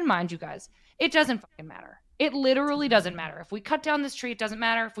 Keep in mind, you guys, it doesn't fucking matter. It literally doesn't matter. If we cut down this tree, it doesn't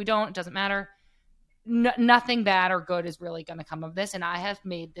matter. If we don't, it doesn't matter. Nothing bad or good is really going to come of this. And I have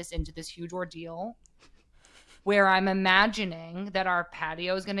made this into this huge ordeal where I'm imagining that our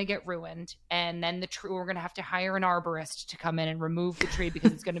patio is going to get ruined, and then the tree, we're going to have to hire an arborist to come in and remove the tree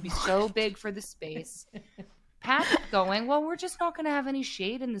because it's going to be so big for the space. Pat's going, well, we're just not going to have any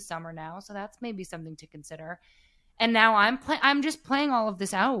shade in the summer now, so that's maybe something to consider. And now I'm just playing all of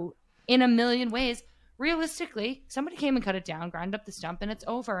this out in a million ways. Realistically, somebody came and cut it down, grind up the stump, and it's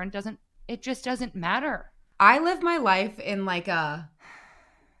over, and it just doesn't matter. I live my life in like well,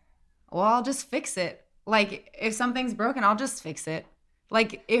 I'll just fix it. Like if something's broken, I'll just fix it.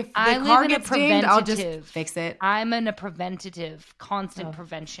 Like if the car gets dinged, I'll just fix it. I'm in a preventative, constant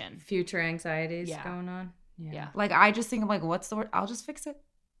prevention. Future anxieties going on. Yeah. Like I just think of like, what's the word? I'll just fix it.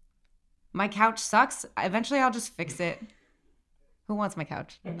 My couch sucks. Eventually, I'll just fix it. Who wants my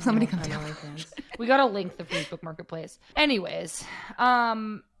couch? Somebody come down. We got to link the Facebook Marketplace. Anyways,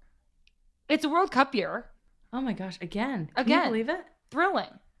 it's a World Cup year. Oh my gosh. Can you believe it?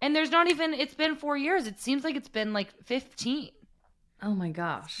 Thrilling. And there's not even, it's been 4 years. It seems like it's been like 15. Oh my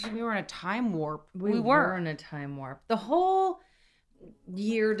gosh. We were in a time warp. We were in a time warp. The whole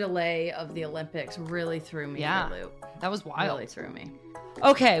year delay of the Olympics really threw me for a loop. That was wild. Really threw me.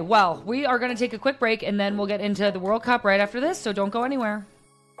 Okay, well, we are going to take a quick break and then we'll get into the World Cup right after this, so don't go anywhere.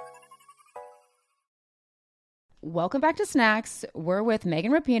 Welcome back to Snacks. We're with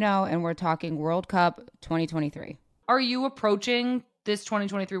Megan Rapinoe and we're talking World Cup 2023. Are you approaching this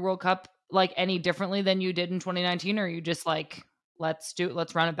 2023 World Cup like any differently than you did in 2019, or are you just like, let's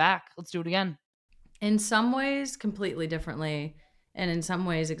run it back, let's do it again? In some ways completely differently, and in some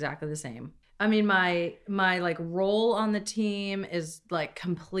ways exactly the same. I mean, my like role on the team is like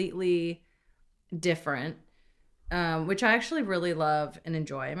completely different, which I actually really love and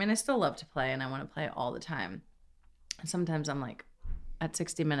enjoy. I mean, I still love to play and I want to play all the time. And sometimes I'm like, at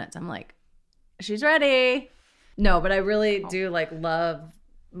 60 minutes, I'm like, she's ready. No, but I really do like love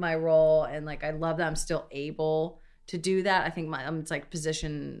my role, and like I love that I'm still able to do that. I think it's like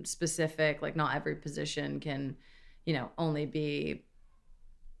position specific. Like not every position can, you know, only be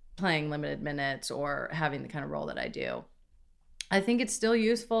playing limited minutes or having the kind of role that I do. I think it's still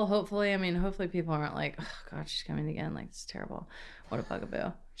useful, hopefully. I mean, hopefully people aren't like, oh God, she's coming again. Like, it's terrible. What a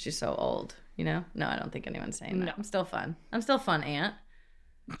bugaboo. She's so old, you know? No, I don't think anyone's saying that. I'm still fun. I'm still fun aunt.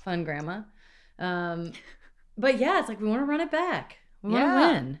 Fun grandma. But yeah, it's like we want to run it back. We want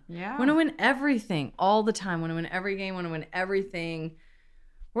to win. Yeah. We want to win everything all the time. We want to win every game. We want to win everything.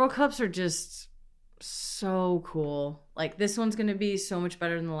 World Cups are just so cool. Like this one's going to be so much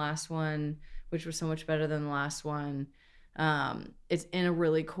better than the last one, which was so much better than the last one. It's in a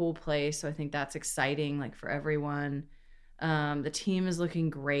really cool place, so I think that's exciting, like for everyone. The team is looking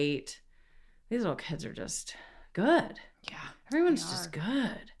great. These little kids are just good. Yeah, everyone's just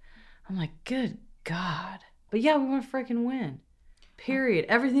good. I'm like, good God. But yeah, we want to freaking win. Period.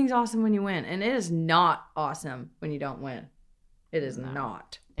 Everything's awesome when you win, and it is not awesome when you don't win. It is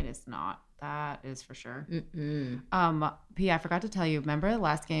not. It is not. That is for sure. Mm-mm. P, I forgot to tell you. Remember the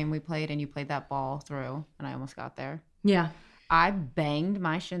last game we played and you played that ball through and I almost got there? Yeah. I banged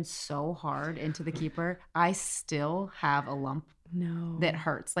my shin so hard into the keeper. I still have a lump that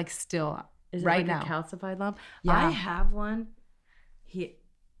hurts. Like still Is right it like now. a calcified lump? Yeah. I have one.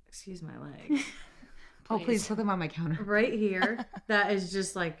 Excuse my leg. Oh, please put them on my counter. Right here. That is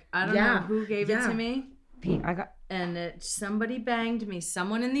just like, I don't know who gave it to me. Pete, I got somebody banged me.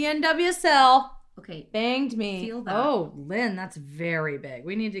 Someone in the NWSL Okay. banged me. Feel that. Oh, Lynn, that's very big.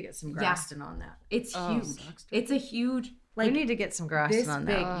 We need to get some Graston on that. It's huge. It's a huge, We need to get some Graston this on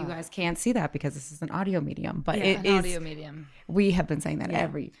big. that. You guys can't see that because this is an audio medium, but Yeah, it An is. audio medium. We have been saying that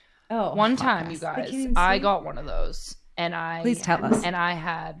every. Oh, One time, you podcast. guys, even I see. got one of those, and Please tell us. And I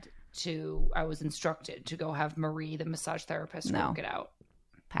was instructed to go have Marie, the massage therapist, No. work it out.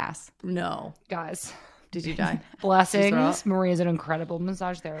 Pass. no. Guys, Did you die? blessings. Marie is an incredible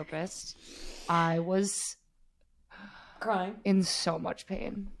massage therapist. I was Crying. in so much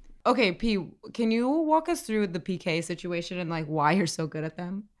pain. Okay, P, can you walk us through the PK situation and like why you're so good at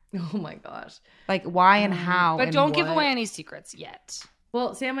them? Oh my gosh. Like why and how? But and don't give what? away any secrets yet.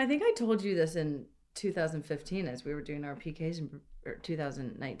 Well, Sam, I think I told you this in 2015 as we were doing our PKs in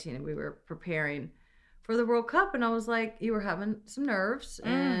 2019 and we were preparing for the World Cup, and I was like, you were having some nerves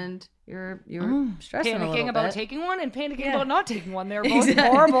and you were stressing a Panicking little about bit. taking one and panicking Yeah. about not taking one. They're both Exactly.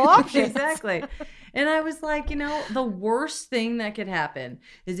 horrible options. Exactly. And I was like, the worst thing that could happen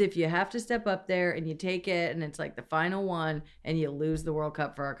is if you have to step up there and you take it and it's like the final one and you lose the World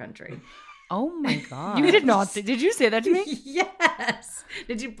Cup for our country. Oh my god! You did not. Did you say that to me? Yes.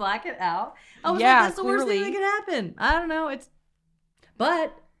 Did you black it out? I was Yeah, like, that's the worst thing clearly. that could happen. I don't know.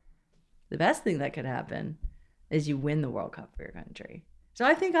 But the best thing that could happen is you win the World Cup for your country. So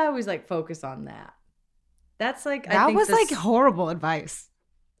I think I always like focus on that. That's like I That think was this- like horrible advice.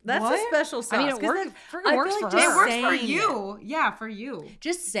 that's What? a special sauce. I mean, it 'cause worked. then Freaking I feel works like for just her. It works for saying you. Yeah, for you.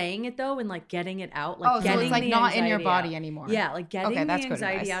 Just saying it though and like getting it out, like Oh, so getting it's like the not in your anxiety body out. anymore. Yeah, like getting Okay, the that's good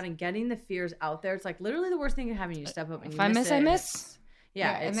anxiety advice. out and getting the fears out there. It's like literally the worst thing that can happen. You step up and If you I miss miss, it. I and miss. it's-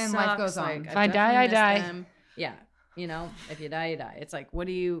 Yeah, and it then life sucks. goes on. Like, If I die, definitely I miss die. them. Yeah, if you die, you die. It's like, what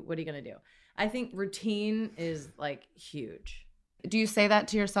are you gonna do? I think routine is like huge. Do you say that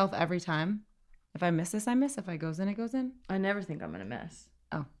to yourself every time? If I miss this, I miss. If I goes in, it goes in. I never think I'm gonna miss.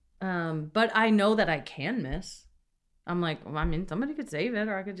 Oh. But I know that I can miss. I'm like, well, I mean, somebody could save it,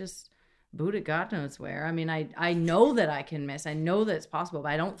 or I could just boot it God knows where. I mean, I know that I can miss. I know that it's possible,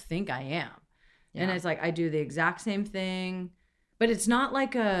 but I don't think I am. And Yeah. it's like I do the exact same thing, but it's not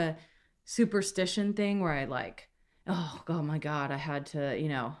like a superstition thing where I like, oh my God, I had to,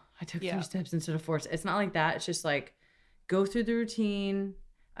 I took 3 steps instead of 4. It's not like that. It's just like go through the routine.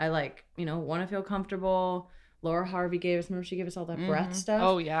 I like, want to feel comfortable. Laura Harvey remember she gave us all that breath stuff.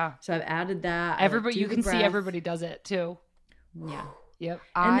 Oh yeah. So I've added that. I, like, Everybody, do you the can see breath. everybody does it too. Yeah. Yep.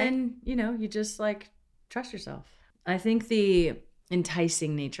 And then, you just like trust yourself. I think the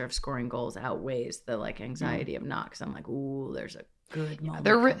enticing nature of scoring goals outweighs the like anxiety of not, because I'm like, ooh, there's a good moment.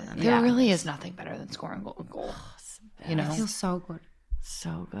 There coming. really is nothing better than scoring a goal. You know, It feels so good.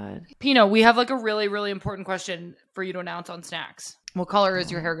 So good. Pino, we have like a really, really important question for you to announce on snacks. What color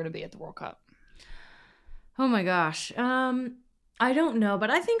is your hair going to be at the World Cup? Oh my gosh. I don't know, but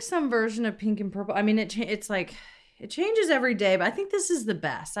I think some version of pink and purple. I mean, it's like it changes every day, but I think this is the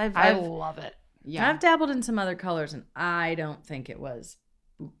best. I love it. Yeah. I've dabbled in some other colors, and I don't think it was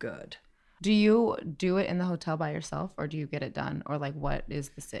good. Do you do it in the hotel by yourself, or do you get it done, or like what is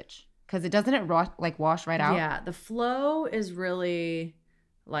the sitch? Because it doesn't wash right out. Yeah, the flow is really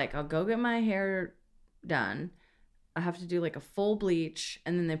like I'll go get my hair done. I have to do like a full bleach,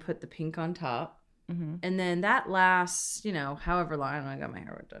 and then they put the pink on top. Mm-hmm. And then that lasts, however long I got my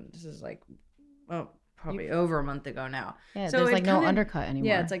hair done. This is like, probably over a month ago now. Yeah, So there's it like no kinda- undercut anymore.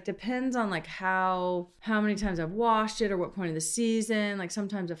 Yeah, it's like depends on like how many times I've washed it or what point of the season. Like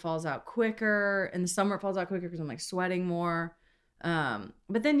sometimes it falls out quicker. In the summer it falls out quicker because I'm like sweating more.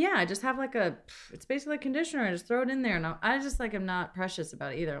 But then I just have like it's basically a conditioner. I just throw it in there, and I just like I'm not precious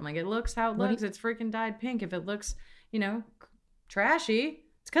about it either. I'm like, it looks how it looks. It's freaking dyed pink. If it looks trashy,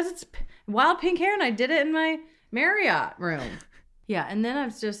 it's because it's wild pink hair, and I did it in my Marriott room. Yeah, and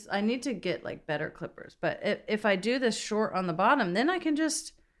then I need to get like better clippers. But if I do this short on the bottom, then I can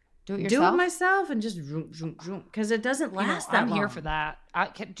just do it do yourself. it myself and just because it doesn't last that I'm long. here for that.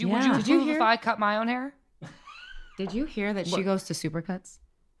 Would you Yeah. did you if I cut my own hair? Did you hear that she goes to Supercuts?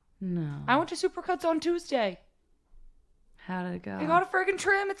 No. I went to Supercuts on Tuesday. How did it go? I got a friggin'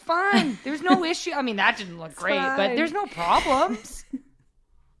 trim. It's fine. There's no issue. I mean, that didn't look great, but fine. there's no problems.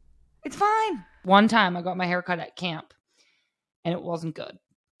 It's fine. One time I got my hair cut at camp, and it wasn't good.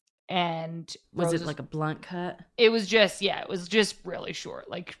 And Was it like a blunt cut? It was just really short.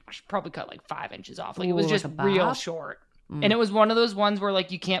 Like she probably cut like 5 inches off. Like it was Ooh, just like a real bob? short. And it was one of those ones where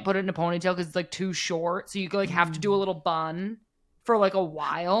like you can't put it in a ponytail because it's like too short. So you like have to do a little bun for like a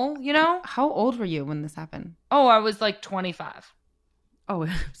while, How old were you when this happened? Oh, I was like 25. Oh, it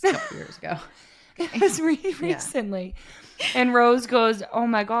was a couple years ago. It was really recently. And Rose goes, "Oh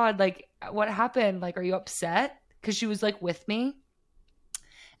my God, like what happened? Like, are you upset?" because she was like with me.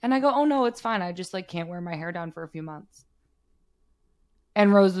 And I go, oh no, it's fine. I just like can't wear my hair down for a few months.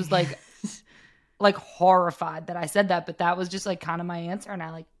 And Rose was like, like horrified that I said that, but that was just like kind of my answer, and I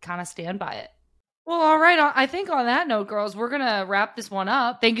like kind of stand by it. Well, all right. I think on that note, girls, we're gonna wrap this one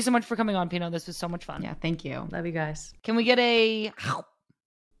up. Thank you so much for coming on, Pino. This was so much fun. Yeah, thank you. Love you guys. Can we get a?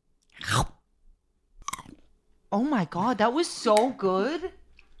 Oh my god, that was so good.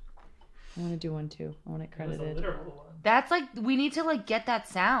 I want to do one too. I want it credited. That's like, we need to like get that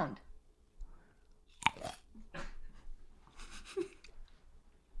sound.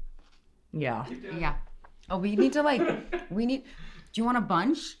 Yeah. Yeah. Oh, we need to like, do you want a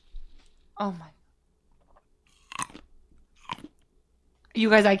bunch? Oh my. You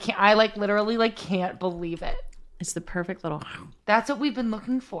guys, I like literally like can't believe it. It's the perfect little. That's what we've been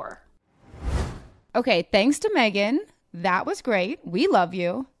looking for. Okay, thanks to Megan. That was great. We love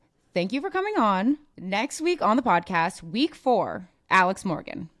you. Thank you for coming on. Next week on the podcast, week 4, Alex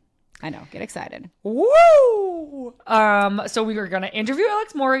Morgan. I know, get excited. Woo! So we are going to interview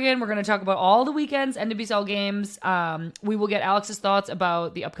Alex Morgan. We're going to talk about all the weekend's NWSL games. We will get Alex's thoughts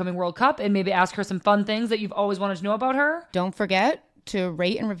about the upcoming World Cup and maybe ask her some fun things that you've always wanted to know about her. Don't forget to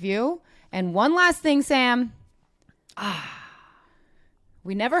rate and review. And one last thing, Sam.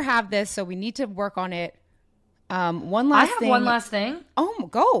 We never have this, so we need to work on it. One last thing. I have one last thing. Oh,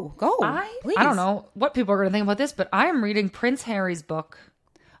 go. Please. I don't know what people are going to think about this, but I am reading Prince Harry's book.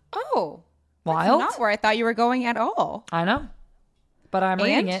 Oh. Wild. That's not where I thought you were going at all. I know. But I'm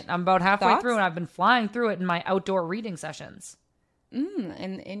reading it. I'm about halfway Thoughts? through, and I've been flying through it in my outdoor reading sessions.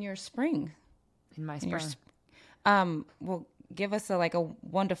 In your spring. In my spring. Well, give us a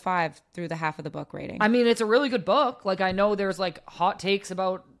 1 to 5 through the half of the book rating. I mean, it's a really good book. Like, I know there's like hot takes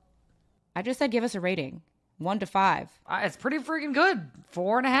about. I just said give us a rating. 1 to 5. It's pretty freaking good.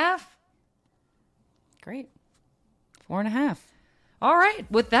 4.5. Great. 4.5. All right.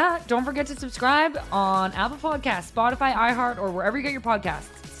 With that, don't forget to subscribe on Apple Podcasts, Spotify, iHeart, or wherever you get your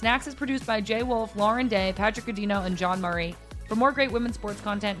podcasts. Snacks is produced by Jay Wolf, Lauren Day, Patrick Godino, and John Murray. For more great women's sports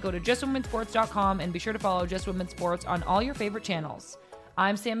content, go to justwomensports.com and be sure to follow Just Women's Sports on all your favorite channels.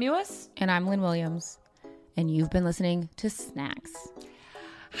 I'm Sam Mewis. And I'm Lynn Williams. And you've been listening to Snacks.